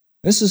something.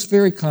 This is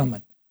very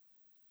common.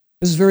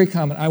 This is very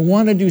common. I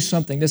want to do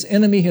something. This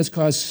enemy has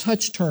caused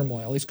such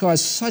turmoil. He's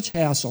caused such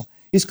hassle.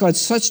 He's caused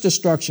such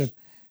destruction.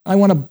 I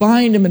want to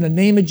bind him in the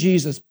name of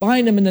Jesus.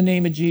 Bind him in the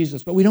name of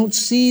Jesus. But we don't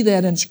see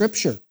that in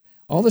Scripture.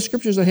 All the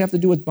Scriptures that have to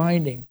do with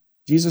binding,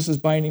 Jesus is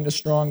binding the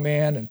strong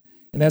man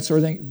and that sort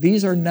of thing,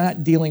 these are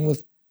not dealing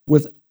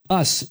with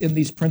us in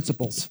these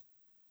principles.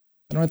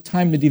 I don't have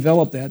time to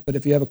develop that, but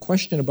if you have a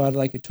question about it,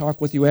 I could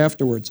talk with you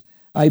afterwards.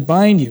 I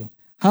bind you.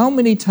 How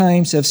many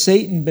times have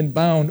Satan been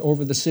bound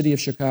over the city of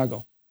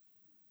Chicago?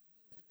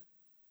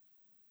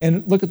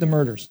 And look at the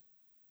murders.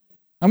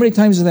 How many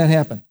times has that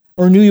happened?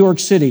 Or New York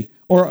City,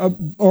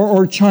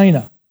 or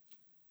China,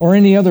 or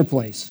any other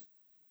place?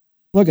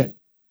 Look at.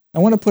 I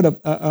want to put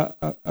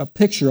a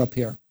picture up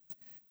here.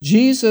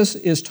 Jesus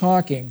is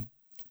talking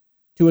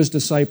to his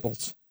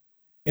disciples.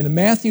 In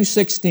Matthew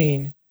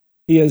 16,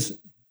 he is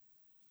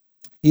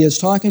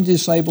talking to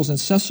disciples in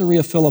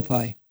Caesarea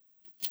Philippi.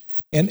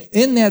 And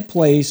in that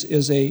place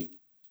is a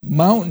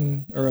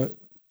mountain or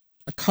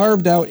a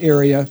carved out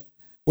area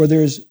where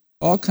there's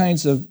all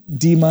kinds of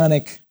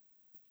demonic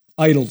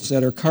idols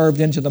that are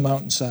carved into the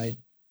mountainside.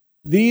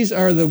 These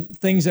are the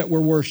things that were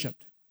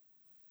worshipped.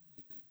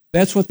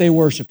 That's what they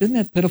worshipped. Isn't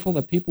that pitiful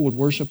that people would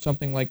worship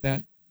something like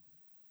that?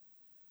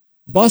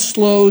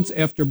 Busloads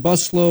after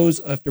busloads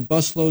after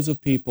busloads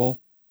of people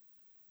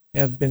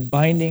have been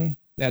binding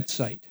that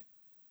site.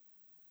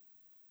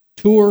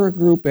 Tour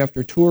group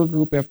after tour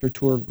group after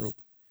tour group.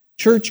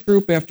 Church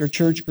group after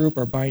church group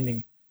are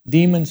binding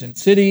demons in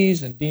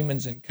cities and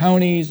demons in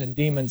counties and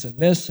demons in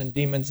this and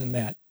demons in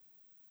that.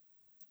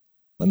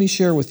 Let me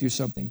share with you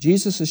something.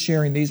 Jesus is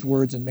sharing these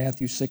words in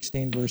Matthew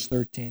 16, verse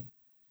 13.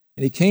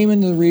 And he came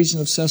into the region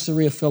of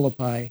Caesarea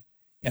Philippi,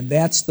 and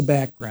that's the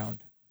background.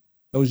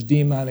 Those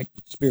demonic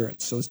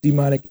spirits, those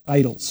demonic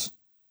idols.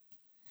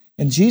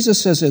 And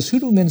Jesus says this, "Who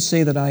do men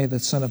say that I, the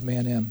Son of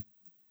Man, am?"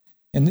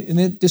 And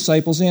the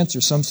disciples answer.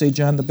 Some say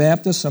John the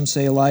Baptist, some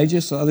say Elijah,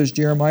 so others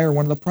Jeremiah or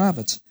one of the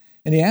prophets.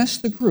 And he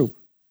asks the group,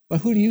 "But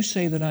who do you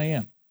say that I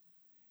am?"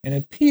 And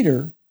then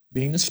Peter,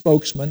 being the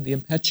spokesman, the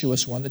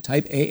impetuous one, the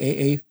type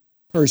AAA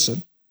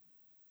person,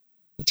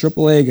 the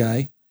AAA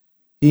guy,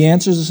 he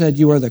answers and said,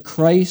 "You are the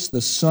Christ,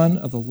 the Son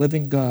of the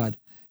living God.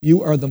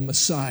 You are the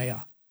Messiah.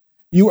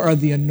 You are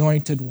the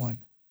anointed one.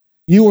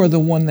 You are the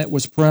one that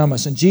was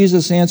promised." And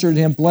Jesus answered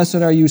him, "Blessed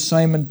are you,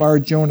 Simon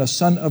Bar-Jonah,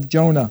 son of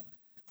Jonah.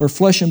 For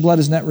flesh and blood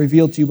is not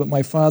revealed to you, but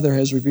my Father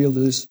has revealed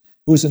this,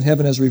 who is in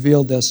heaven has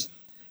revealed this."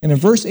 And in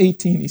verse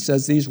 18, he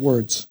says these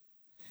words,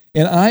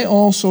 "And I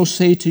also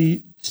say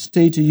to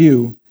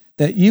you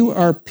that you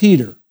are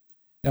Peter."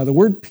 Now, the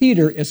word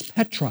Peter is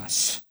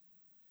Petros.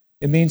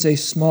 It means a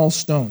small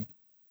stone,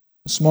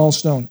 a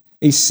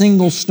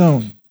single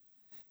stone.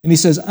 And he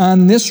says,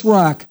 "On this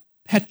rock,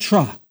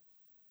 Petra,"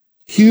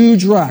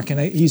 huge rock. And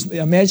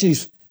imagine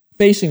he's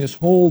facing this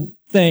whole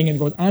thing and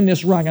goes, "On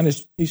this rock,"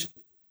 he's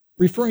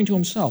referring to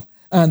himself.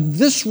 "On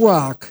this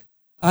rock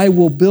I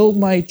will build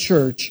my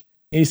church."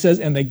 And he says,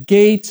 "And the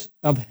gates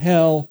of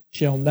hell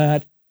shall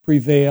not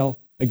prevail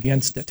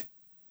against it."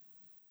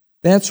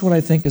 That's what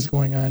I think is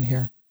going on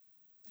here.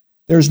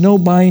 There's no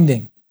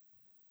binding.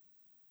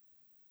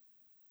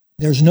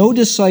 There's no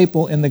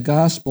disciple in the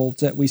Gospels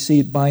that we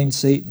see bind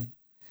Satan.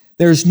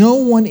 There's no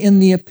one in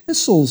the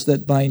epistles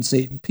that bind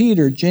Satan.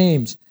 Peter,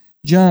 James,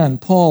 John,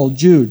 Paul,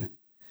 Jude.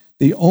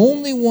 The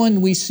only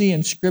one we see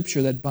in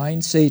Scripture that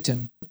binds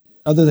Satan,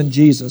 other than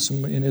Jesus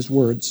in his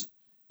words,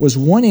 was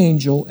one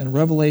angel in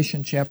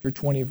Revelation chapter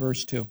 20,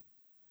 verse 2.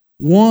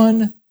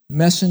 One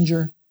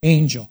messenger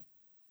angel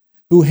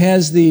who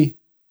has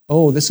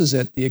this is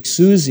it, the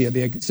exousia,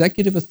 the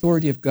executive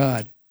authority of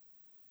God.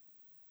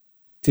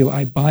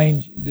 to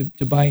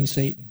bind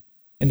Satan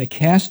and to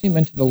cast him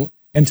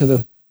into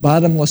the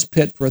bottomless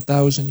pit for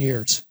 1,000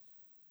 years.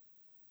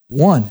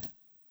 One.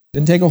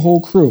 Didn't take a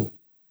whole crew.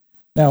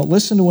 Now,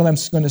 listen to what I'm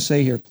going to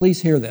say here.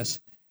 Please hear this.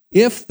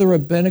 If the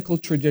rabbinical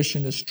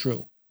tradition is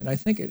true, and I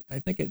think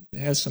it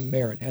has some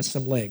merit, has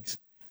some legs,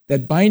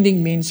 that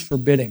binding means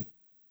forbidding.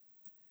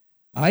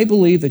 I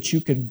believe that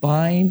you can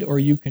bind or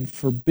you can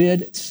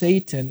forbid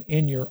Satan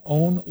in your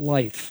own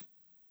life,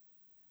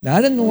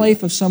 not in the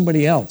life of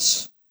somebody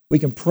else. We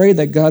can pray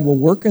that God will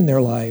work in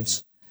their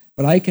lives,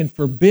 but I can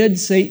forbid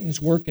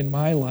Satan's work in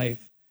my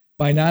life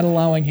by not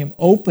allowing him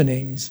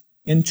openings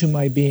into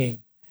my being,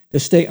 to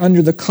stay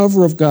under the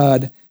cover of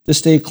God, to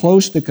stay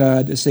close to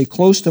God, to stay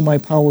close to my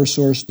power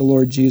source, the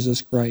Lord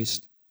Jesus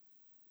Christ.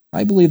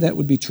 I believe that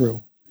would be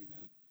true.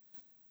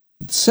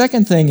 The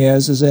second thing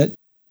is that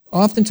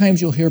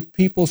oftentimes you'll hear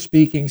people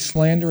speaking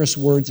slanderous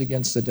words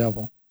against the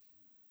devil.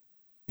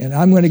 And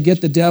I'm going to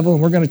get the devil,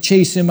 and we're going to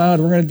chase him out,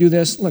 and we're going to do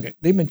this. Look,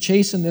 they've been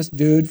chasing this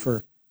dude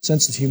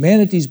since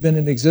humanity's been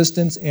in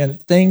existence,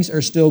 and things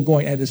are still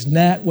going. That is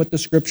not what the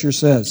Scripture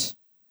says.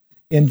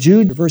 In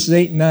Jude, verses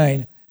 8 and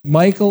 9,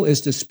 Michael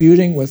is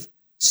disputing with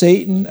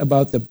Satan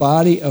about the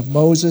body of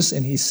Moses,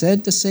 and he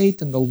said to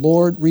Satan, "The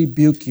Lord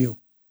rebuke you."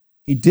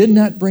 He did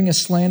not bring a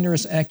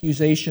slanderous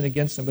accusation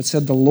against him, but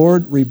said, "The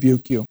Lord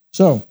rebuke you."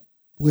 So,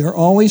 we are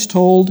always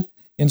told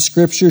in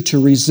Scripture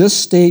to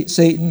resist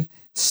Satan,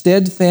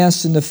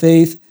 steadfast in the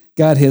faith.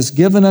 God has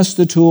given us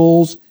the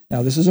tools.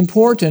 Now, this is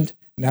important.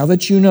 Now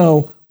that you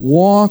know,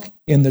 walk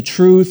in the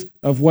truth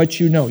of what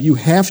you know. You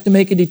have to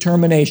make a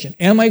determination.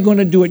 Am I going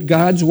to do it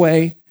God's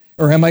way,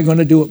 or am I going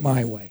to do it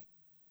my way?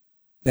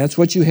 That's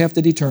what you have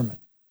to determine.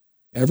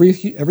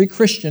 Every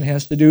Christian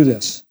has to do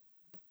this.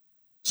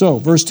 So,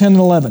 verse 10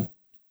 and 11.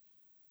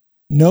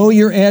 Know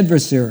your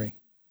adversary.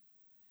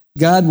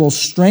 God will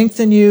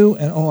strengthen you,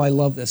 and I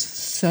love this,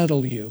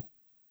 settle you.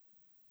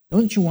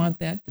 Don't you want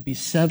that, to be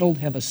settled,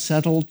 have a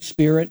settled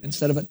spirit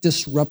instead of a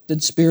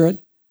disrupted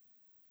spirit?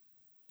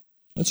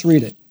 Let's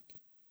read it.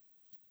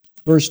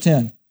 Verse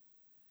 10.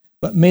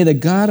 But may the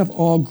God of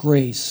all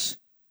grace,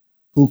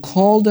 who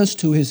called us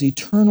to his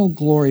eternal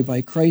glory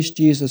by Christ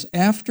Jesus,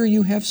 after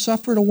you have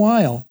suffered a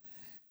while,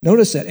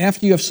 notice that,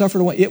 after you have suffered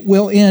a while, it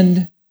will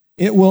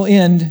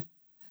end,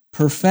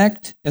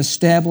 perfect,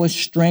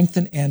 establish,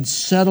 strengthen, and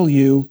settle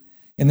you.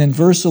 And then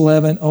verse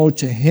 11,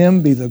 to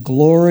him be the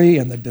glory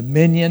and the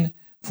dominion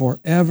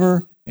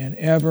forever and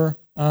ever.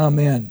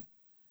 Amen.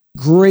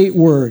 Great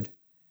word.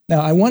 Now,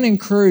 I want to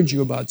encourage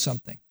you about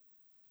something.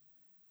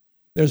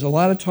 There's a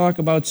lot of talk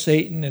about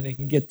Satan, and it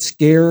can get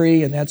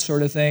scary and that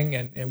sort of thing,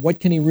 and what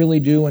can he really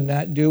do and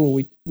not do?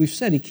 Well, we've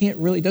said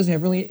he doesn't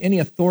have really any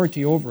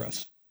authority over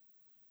us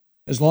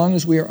as long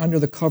as we are under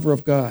the cover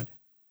of God.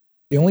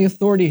 The only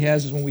authority he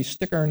has is when we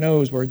stick our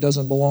nose where it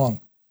doesn't belong.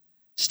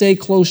 Stay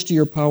close to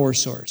your power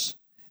source.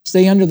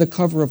 Stay under the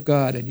cover of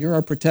God, and you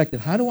are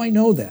protected. How do I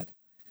know that?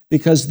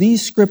 Because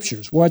these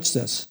scriptures, watch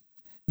this,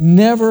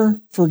 never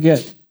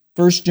forget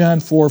 1 John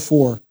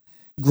 4:4.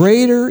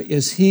 Greater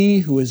is he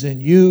who is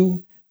in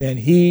you than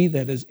he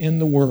that is in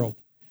the world.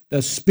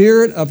 The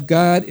Spirit of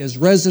God is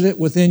resident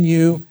within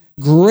you.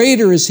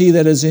 Greater is he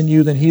that is in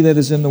you than he that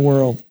is in the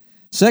world.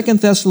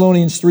 2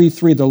 Thessalonians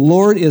 3:3. The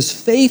Lord is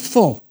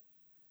faithful.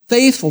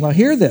 Faithful. Now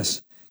hear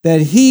this.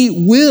 That he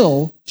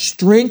will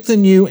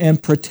strengthen you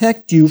and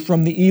protect you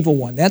from the evil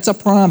one. That's a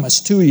promise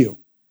to you.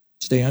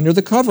 Stay under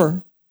the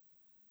cover.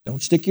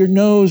 Don't stick your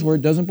nose where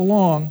it doesn't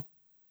belong.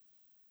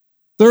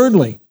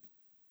 Thirdly,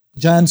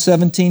 John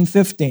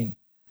 17:15.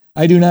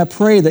 I do not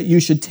pray that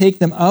you should take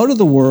them out of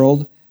the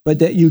world, but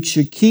that you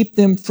should keep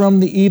them from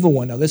the evil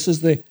one. Now, this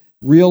is the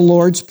real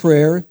Lord's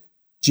Prayer.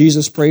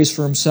 Jesus prays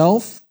for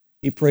himself.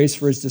 He prays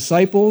for his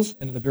disciples.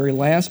 And in the very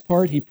last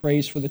part, he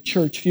prays for the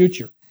church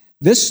future.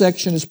 This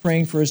section is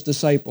praying for his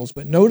disciples.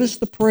 But notice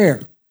the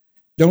prayer.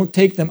 Don't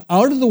take them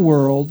out of the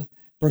world,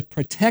 but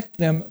protect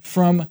them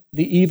from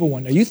the evil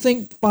one. Now, you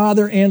think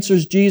Father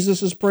answers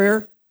Jesus'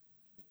 prayer?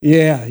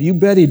 Yeah, you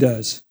bet he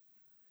does.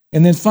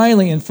 And then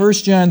finally, in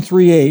 1 John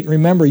 3:8,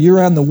 remember,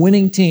 you're on the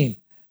winning team.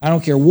 I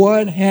don't care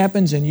what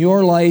happens in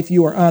your life,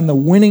 you are on the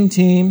winning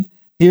team.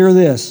 Hear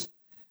this.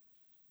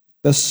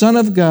 The Son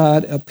of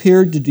God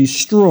appeared to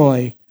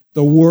destroy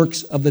the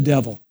works of the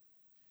devil.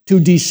 To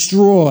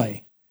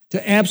destroy,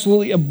 to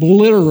absolutely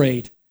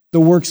obliterate the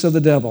works of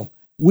the devil.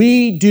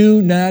 We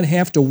do not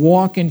have to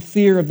walk in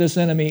fear of this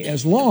enemy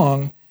as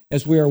long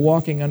as we are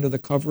walking under the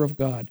cover of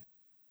God.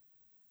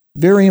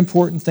 Very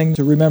important thing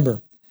to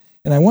remember.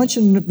 And I want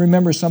you to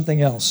remember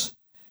something else.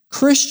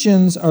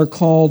 Christians are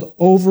called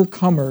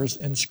overcomers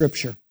in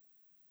Scripture.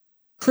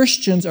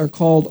 Christians are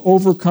called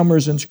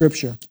overcomers in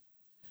Scripture.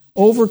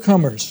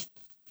 Overcomers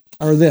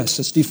are this.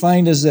 It's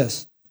defined as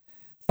this.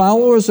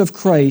 Followers of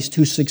Christ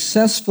who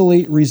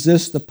successfully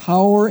resist the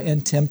power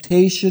and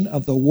temptation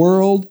of the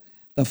world,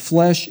 the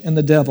flesh, and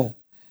the devil.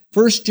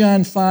 1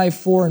 John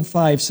 5:4 and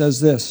 5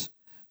 says this.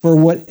 For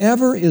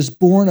whatever is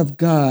born of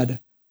God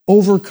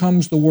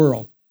overcomes the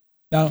world.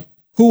 Now,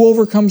 who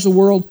overcomes the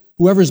world?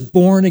 Whoever is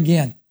born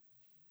again.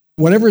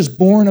 Whatever is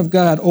born of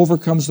God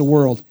overcomes the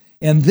world.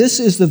 And this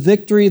is the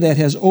victory that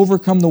has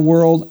overcome the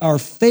world, our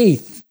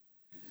faith.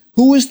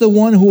 Who is the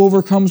one who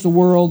overcomes the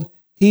world?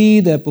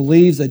 He that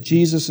believes that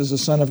Jesus is the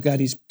Son of God.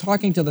 He's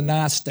talking to the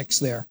Gnostics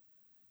there,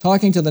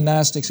 talking to the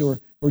Gnostics who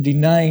were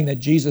denying that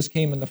Jesus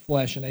came in the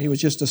flesh and that he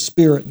was just a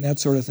spirit and that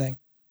sort of thing.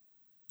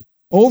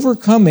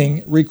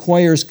 Overcoming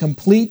requires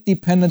complete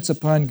dependence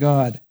upon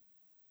God.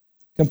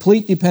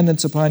 Complete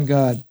dependence upon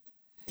God.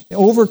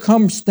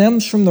 Overcome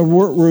stems from the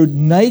word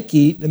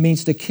Nike, that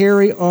means to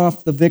carry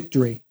off the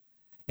victory.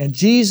 And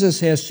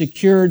Jesus has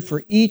secured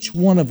for each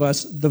one of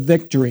us the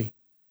victory.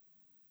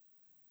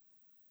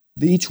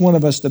 Each one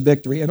of us the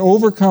victory. An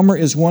overcomer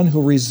is one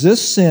who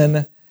resists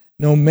sin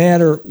no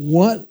matter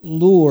what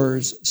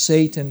lures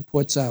Satan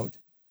puts out.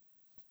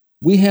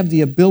 We have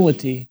the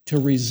ability to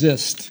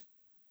resist.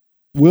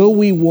 Will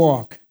we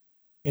walk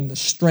in the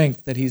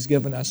strength that he's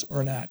given us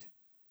or not?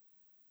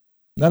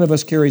 None of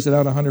us carries it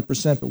out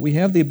 100%, but we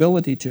have the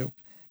ability to.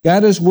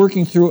 God is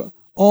working through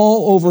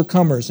all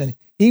overcomers, and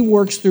he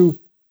works through,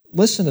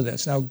 listen to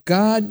this. Now,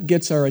 God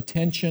gets our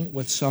attention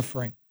with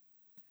suffering.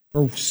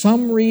 For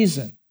some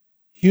reason,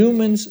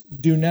 humans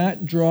do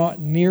not draw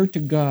near to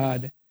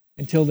God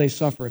until they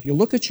suffer. If you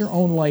look at your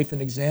own life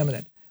and examine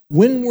it,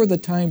 when were the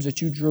times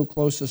that you drew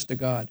closest to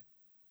God?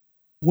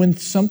 When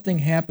something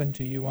happened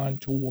to you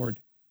untoward.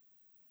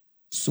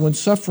 So when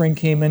suffering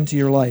came into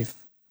your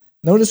life.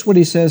 Notice what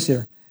he says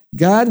here.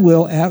 God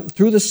will,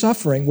 through the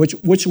suffering, which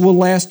will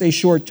last a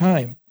short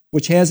time,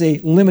 which has a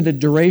limited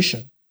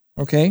duration,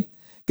 okay?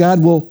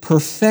 God will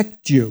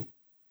perfect you.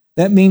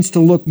 That means to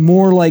look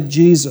more like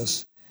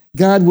Jesus.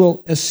 God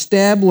will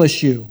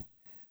establish you.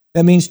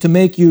 That means to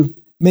make you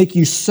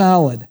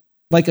solid,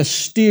 like a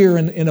steer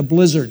in a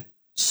blizzard,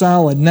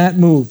 solid, not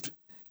moved.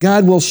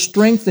 God will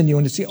strengthen you,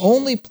 and it's the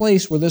only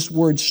place where this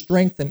word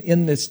strengthen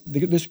in this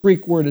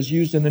Greek word is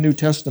used in the New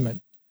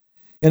Testament.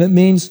 And it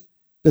means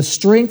the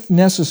strength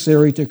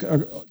necessary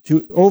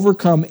to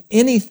overcome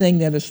anything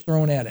that is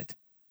thrown at it.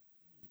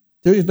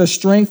 The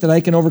strength that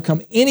I can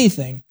overcome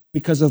anything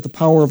because of the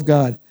power of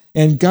God.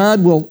 And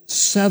God will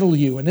settle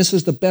you, and this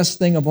is the best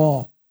thing of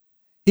all.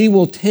 He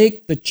will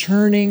take the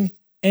churning,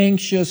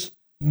 anxious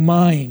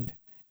mind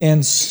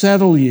and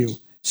settle you,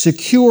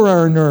 secure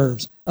our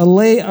nerves,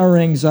 allay our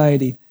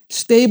anxiety,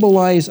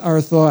 stabilize our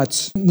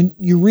thoughts. When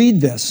you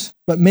read this,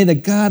 but may the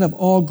God of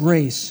all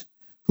grace,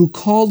 who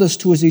called us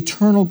to his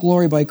eternal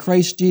glory by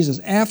Christ Jesus,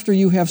 after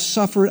you have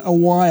suffered a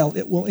while,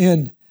 it will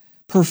end,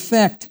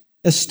 perfect,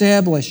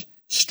 establish,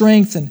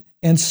 strengthen,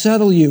 and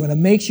settle you. And it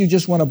makes you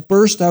just want to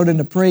burst out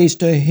into praise.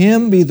 To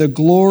him be the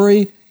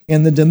glory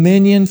and the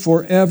dominion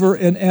forever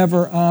and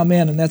ever.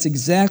 Amen. And that's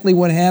exactly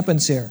what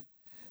happens here.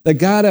 The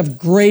God of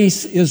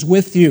grace is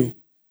with you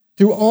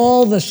through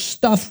all the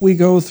stuff we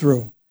go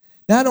through.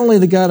 Not only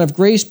the God of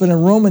grace, but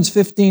in Romans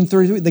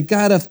 15:33, the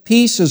God of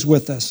peace is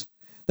with us.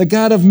 The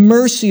God of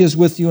mercy is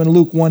with you in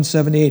Luke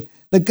 1:78.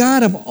 The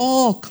God of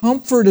all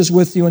comfort is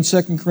with you in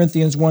 2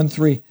 Corinthians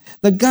 1:3.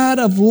 The God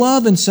of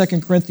love in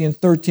 2 Corinthians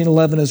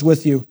 13:11 is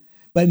with you.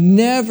 But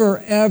never,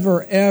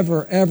 ever,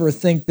 ever, ever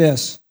think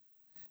this.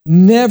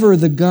 Never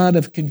the God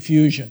of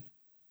confusion.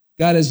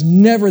 God is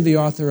never the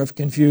author of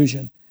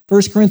confusion.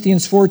 1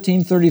 Corinthians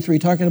 14:33,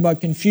 talking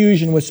about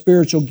confusion with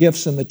spiritual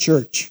gifts in the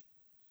church.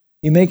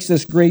 He makes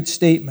this great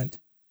statement.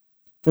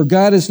 For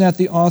God is not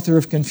the author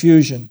of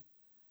confusion,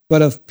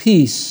 but of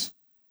peace,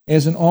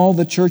 as in all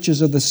the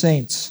churches of the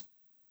saints.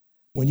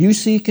 When you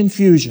see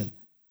confusion,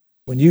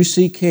 when you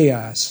see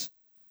chaos,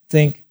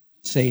 think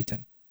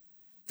Satan.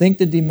 Think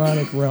the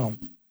demonic realm.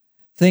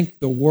 Think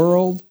the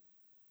world,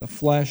 the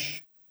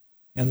flesh,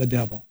 and the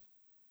devil.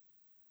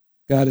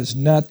 God is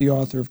not the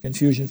author of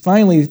confusion.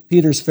 Finally,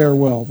 Peter's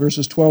farewell,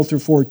 verses 12 through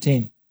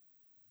 14.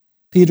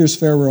 Peter's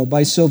farewell.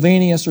 By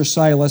Silvanus or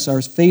Silas,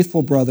 our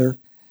faithful brother,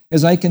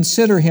 as I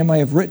consider him, I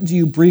have written to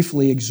you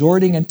briefly,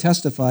 exhorting and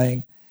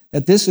testifying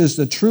that this is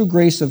the true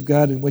grace of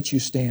God in which you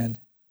stand.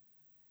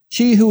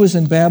 She who is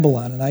in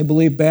Babylon, and I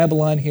believe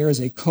Babylon here is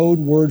a code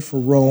word for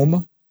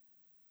Rome.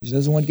 He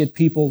doesn't want to get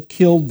people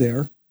killed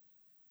there.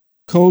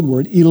 Code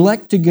word.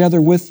 Elect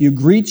together with you,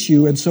 greets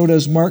you, and so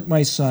does Mark,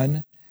 my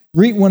son.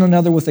 Greet one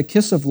another with a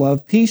kiss of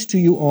love. Peace to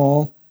you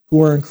all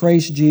who are in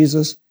Christ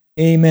Jesus.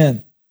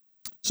 Amen.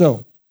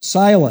 So,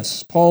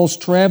 Silas, Paul's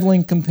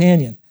traveling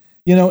companion.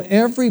 You know,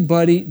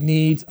 everybody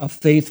needs a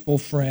faithful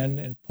friend,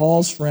 and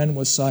Paul's friend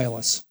was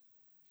Silas.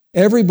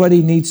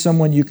 Everybody needs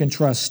someone you can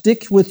trust.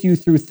 Sticks with you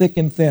through thick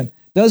and thin.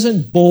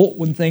 Doesn't bolt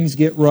when things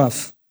get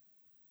rough.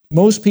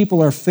 Most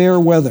people are fair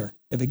weather.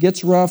 If it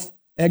gets rough,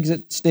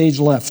 exit stage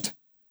left.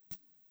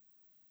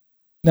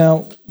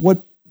 Now,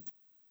 what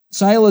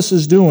Silas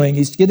is doing,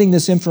 he's getting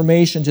this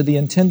information to the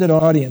intended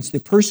audience, the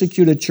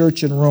persecuted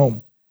church in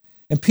Rome.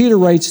 And Peter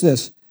writes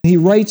this. He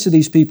writes to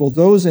these people,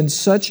 those in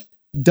such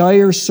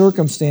dire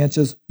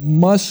circumstances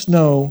must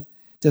know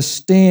to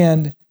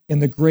stand in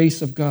the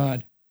grace of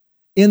God.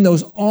 In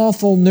those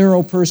awful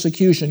narrow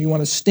persecution, you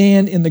want to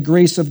stand in the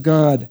grace of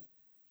God.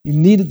 They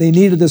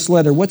needed this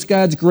letter. What's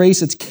God's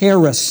grace? It's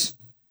charis.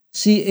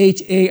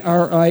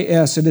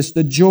 C-H-A-R-I-S. It is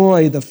the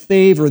joy, the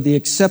favor, the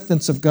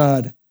acceptance of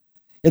God.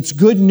 It's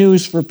good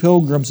news for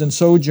pilgrims and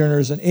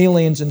sojourners and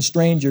aliens and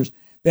strangers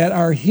that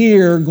are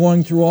here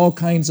going through all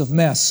kinds of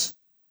mess.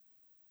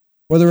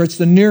 Whether it's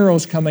the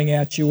Neros coming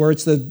at you, or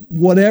it's the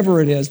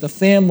whatever it is, the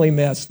family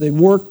mess, the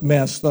work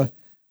mess, the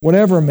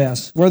whatever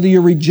mess, whether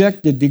you're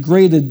rejected,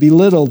 degraded,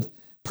 belittled,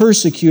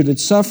 persecuted,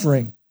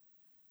 suffering,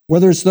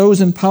 whether it's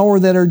those in power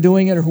that are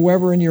doing it or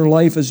whoever in your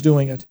life is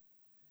doing it,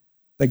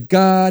 the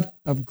God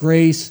of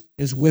grace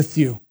is with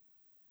you.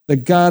 The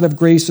God of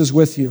grace is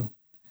with you.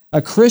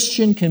 A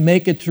Christian can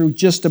make it through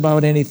just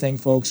about anything,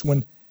 folks,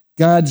 when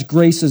God's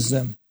graces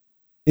them.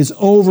 His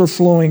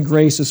overflowing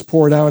grace is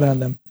poured out on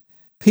them.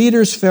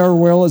 Peter's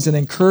farewell is an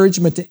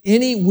encouragement to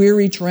any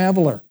weary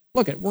traveler.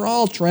 Look, we're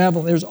all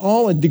traveling. There's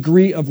all a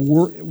degree of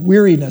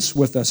weariness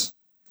with us.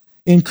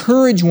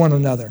 Encourage one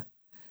another.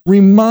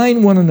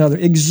 Remind one another.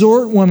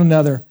 Exhort one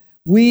another.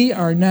 We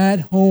are not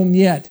home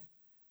yet.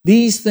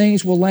 These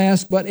things will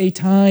last but a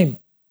time,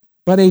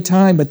 but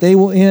they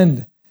will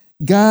end.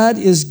 God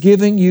is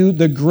giving you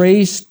the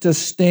grace to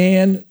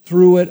stand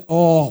through it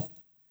all.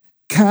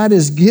 God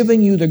is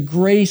giving you the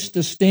grace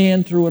to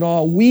stand through it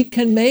all. We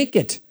can make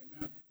it.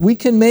 We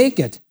can make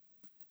it.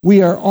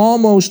 We are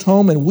almost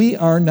home, and we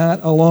are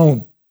not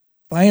alone.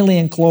 Finally,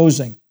 in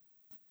closing,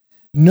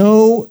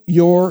 know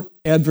your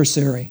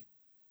adversary.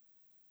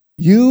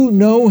 You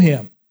know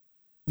him.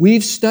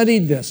 We've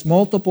studied this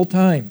multiple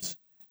times.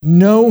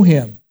 Know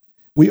him.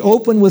 We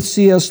open with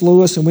C.S.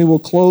 Lewis, and we will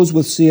close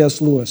with C.S.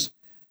 Lewis.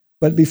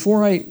 But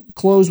before I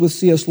close with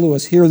C.S.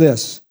 Lewis, hear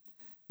this.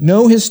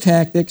 Know his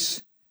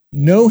tactics,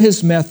 know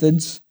his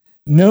methods,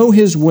 know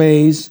his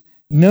ways,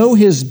 know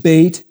his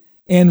bait,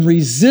 and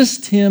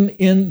resist him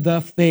in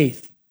the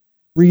faith.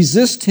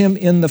 Resist him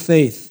in the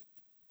faith.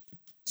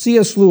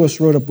 C.S.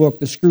 Lewis wrote a book,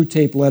 The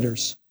Screwtape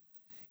Letters.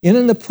 And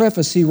in the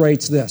preface, he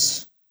writes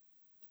this: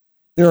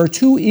 there are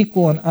two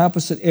equal and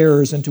opposite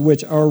errors into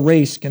which our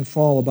race can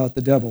fall about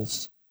the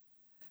devils.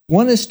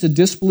 One is to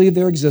disbelieve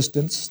their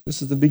existence.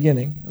 This is the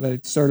beginning that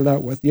it started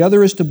out with. The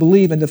other is to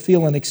believe and to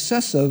feel an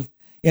excessive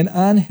and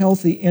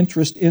unhealthy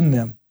interest in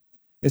them.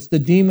 It's the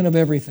demon of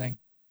everything.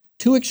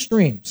 Two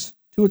extremes.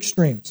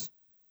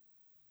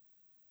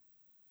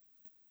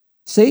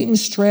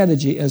 Satan's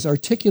strategy, as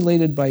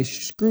articulated by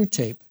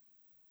Screwtape,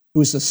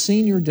 who is the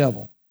senior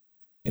devil,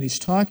 and he's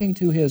talking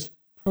to his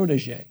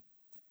protege.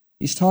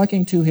 He's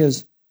talking to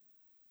his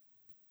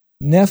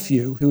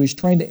nephew, who he's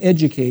trying to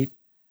educate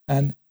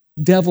on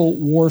devil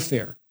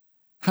warfare,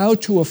 how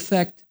to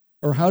affect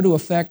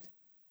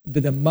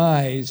the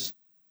demise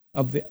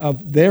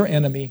of their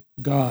enemy,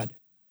 God.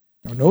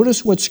 Now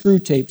notice what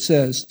Screwtape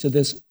says to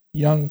this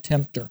young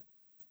tempter.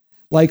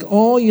 Like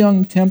all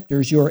young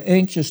tempters, you are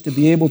anxious to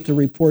be able to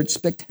report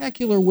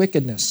spectacular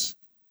wickedness.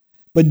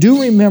 But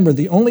do remember,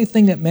 the only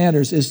thing that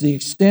matters is the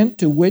extent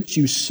to which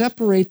you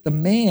separate the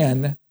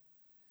man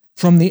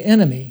from the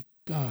enemy,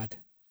 God.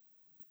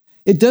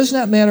 It does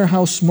not matter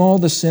how small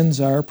the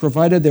sins are,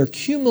 provided their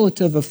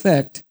cumulative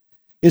effect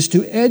is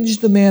to edge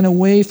the man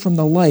away from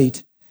the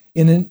light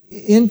and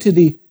into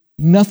the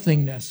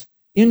nothingness,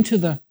 into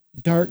the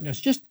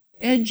darkness. Just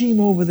edge him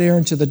over there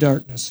into the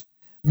darkness.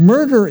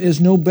 Murder is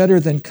no better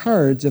than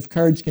cards if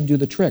cards can do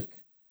the trick.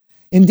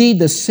 Indeed,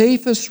 the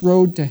safest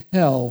road to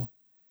hell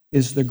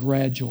is the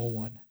gradual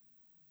one.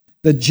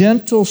 The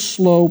gentle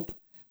slope,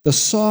 the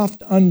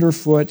soft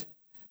underfoot,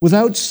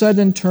 without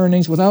sudden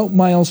turnings, without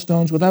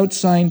milestones, without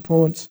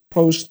signposts.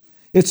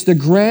 It's the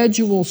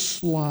gradual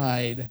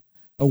slide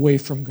away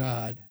from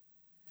God.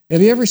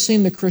 Have you ever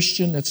seen the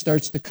Christian that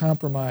starts to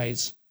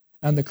compromise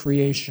on the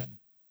creation?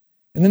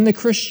 And then the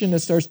Christian that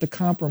starts to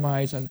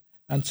compromise on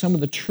some of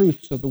the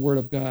truths of the Word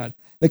of God.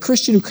 The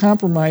Christian who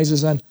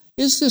compromises on,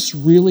 is this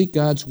really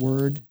God's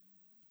Word?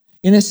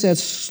 And it's that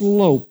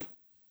slope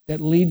that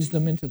leads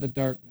them into the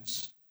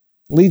darkness,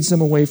 leads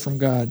them away from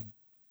God.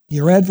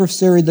 Your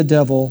adversary, the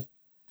devil,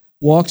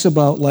 walks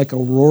about like a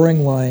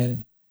roaring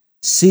lion,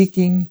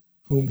 seeking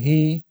whom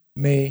he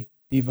may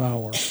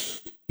devour.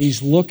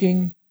 He's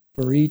looking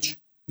for each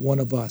one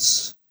of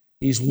us.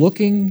 He's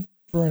looking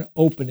for an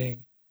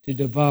opening to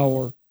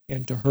devour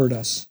and to hurt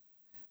us.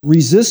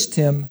 Resist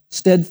him,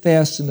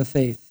 steadfast in the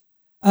faith,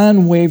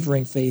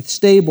 unwavering faith,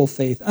 stable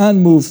faith,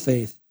 unmoved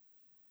faith.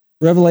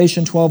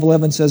 Revelation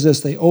 12:11 says this: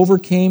 they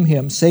overcame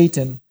him,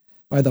 Satan,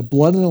 by the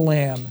blood of the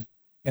Lamb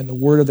and the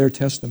word of their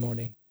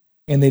testimony,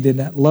 and they did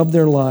not love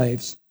their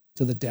lives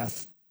to the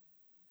death.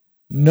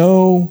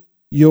 Know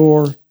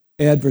your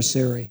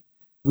adversary.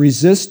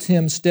 Resist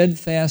him,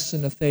 steadfast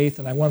in the faith.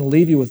 And I want to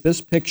leave you with this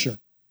picture.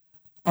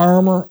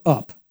 Armor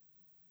up.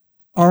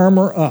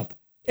 Armor up.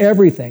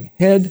 Everything,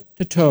 head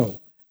to toe.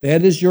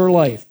 That is your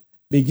life,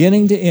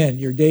 beginning to end.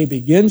 Your day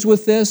begins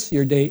with this.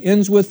 Your day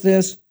ends with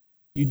this.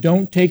 You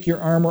don't take your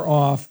armor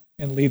off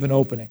and leave an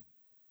opening.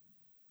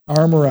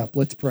 Armor up.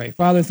 Let's pray.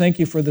 Father, thank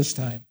you for this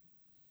time.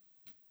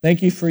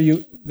 Thank you for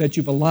that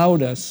you've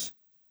allowed us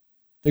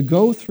to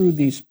go through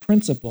these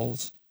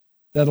principles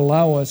that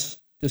allow us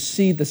to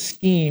see the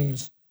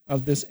schemes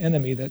of this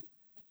enemy that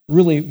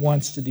really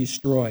wants to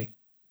destroy.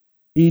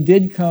 He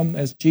did come,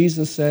 as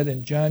Jesus said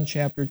in John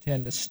chapter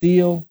 10, to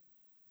steal,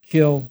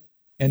 kill,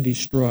 and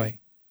destroy.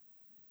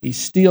 He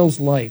steals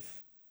life.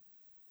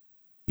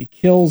 He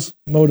kills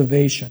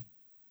motivation.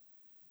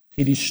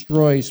 He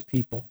destroys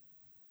people.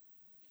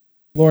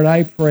 Lord,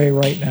 I pray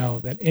right now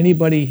that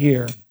anybody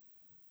here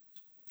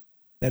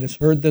that has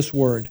heard this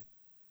word,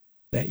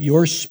 that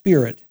your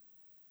Spirit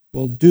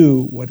will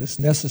do what is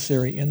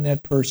necessary in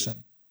that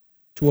person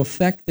to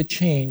affect the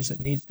change that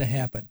needs to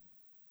happen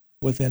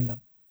within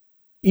them.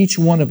 Each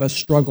one of us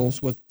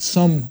struggles with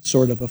some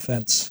sort of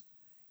offense.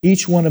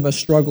 Each one of us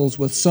struggles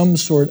with some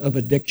sort of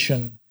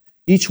addiction.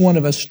 Each one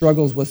of us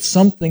struggles with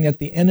something that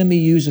the enemy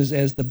uses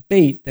as the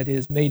bait that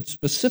is made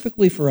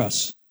specifically for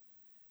us.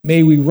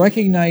 May we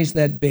recognize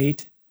that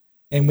bait,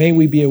 and may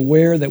we be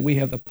aware that we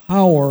have the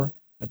power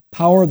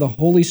of the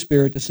Holy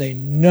Spirit to say,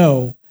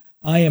 no,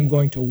 I am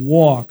going to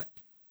walk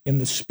in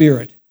the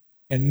Spirit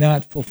and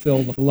not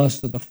fulfill the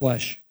lust of the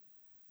flesh.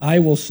 I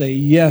will say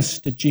yes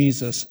to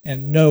Jesus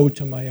and no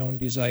to my own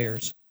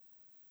desires.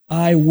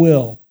 I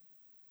will,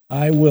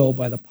 by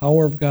the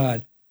power of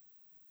God,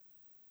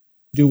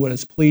 do what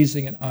is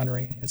pleasing and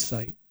honoring in His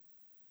sight.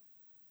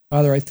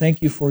 Father, I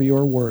thank you for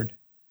your word.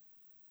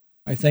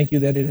 I thank you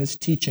that it is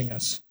teaching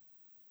us,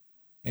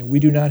 and we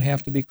do not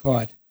have to be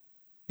caught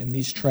in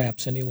these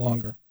traps any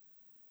longer.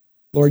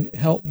 Lord,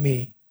 help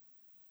me,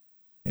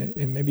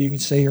 and maybe you can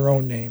say your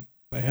own name,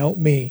 but help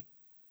me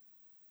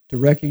to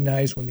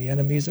recognize when the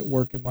enemy is at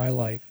work in my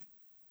life,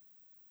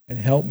 and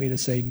help me to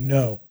say,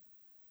 no,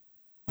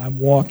 I'm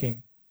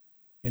walking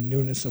in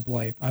newness of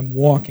life. I'm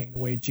walking the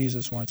way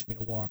Jesus wants me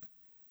to walk.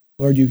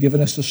 Lord, you've given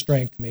us the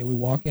strength. May we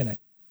walk in it.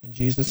 In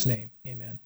Jesus' name, amen.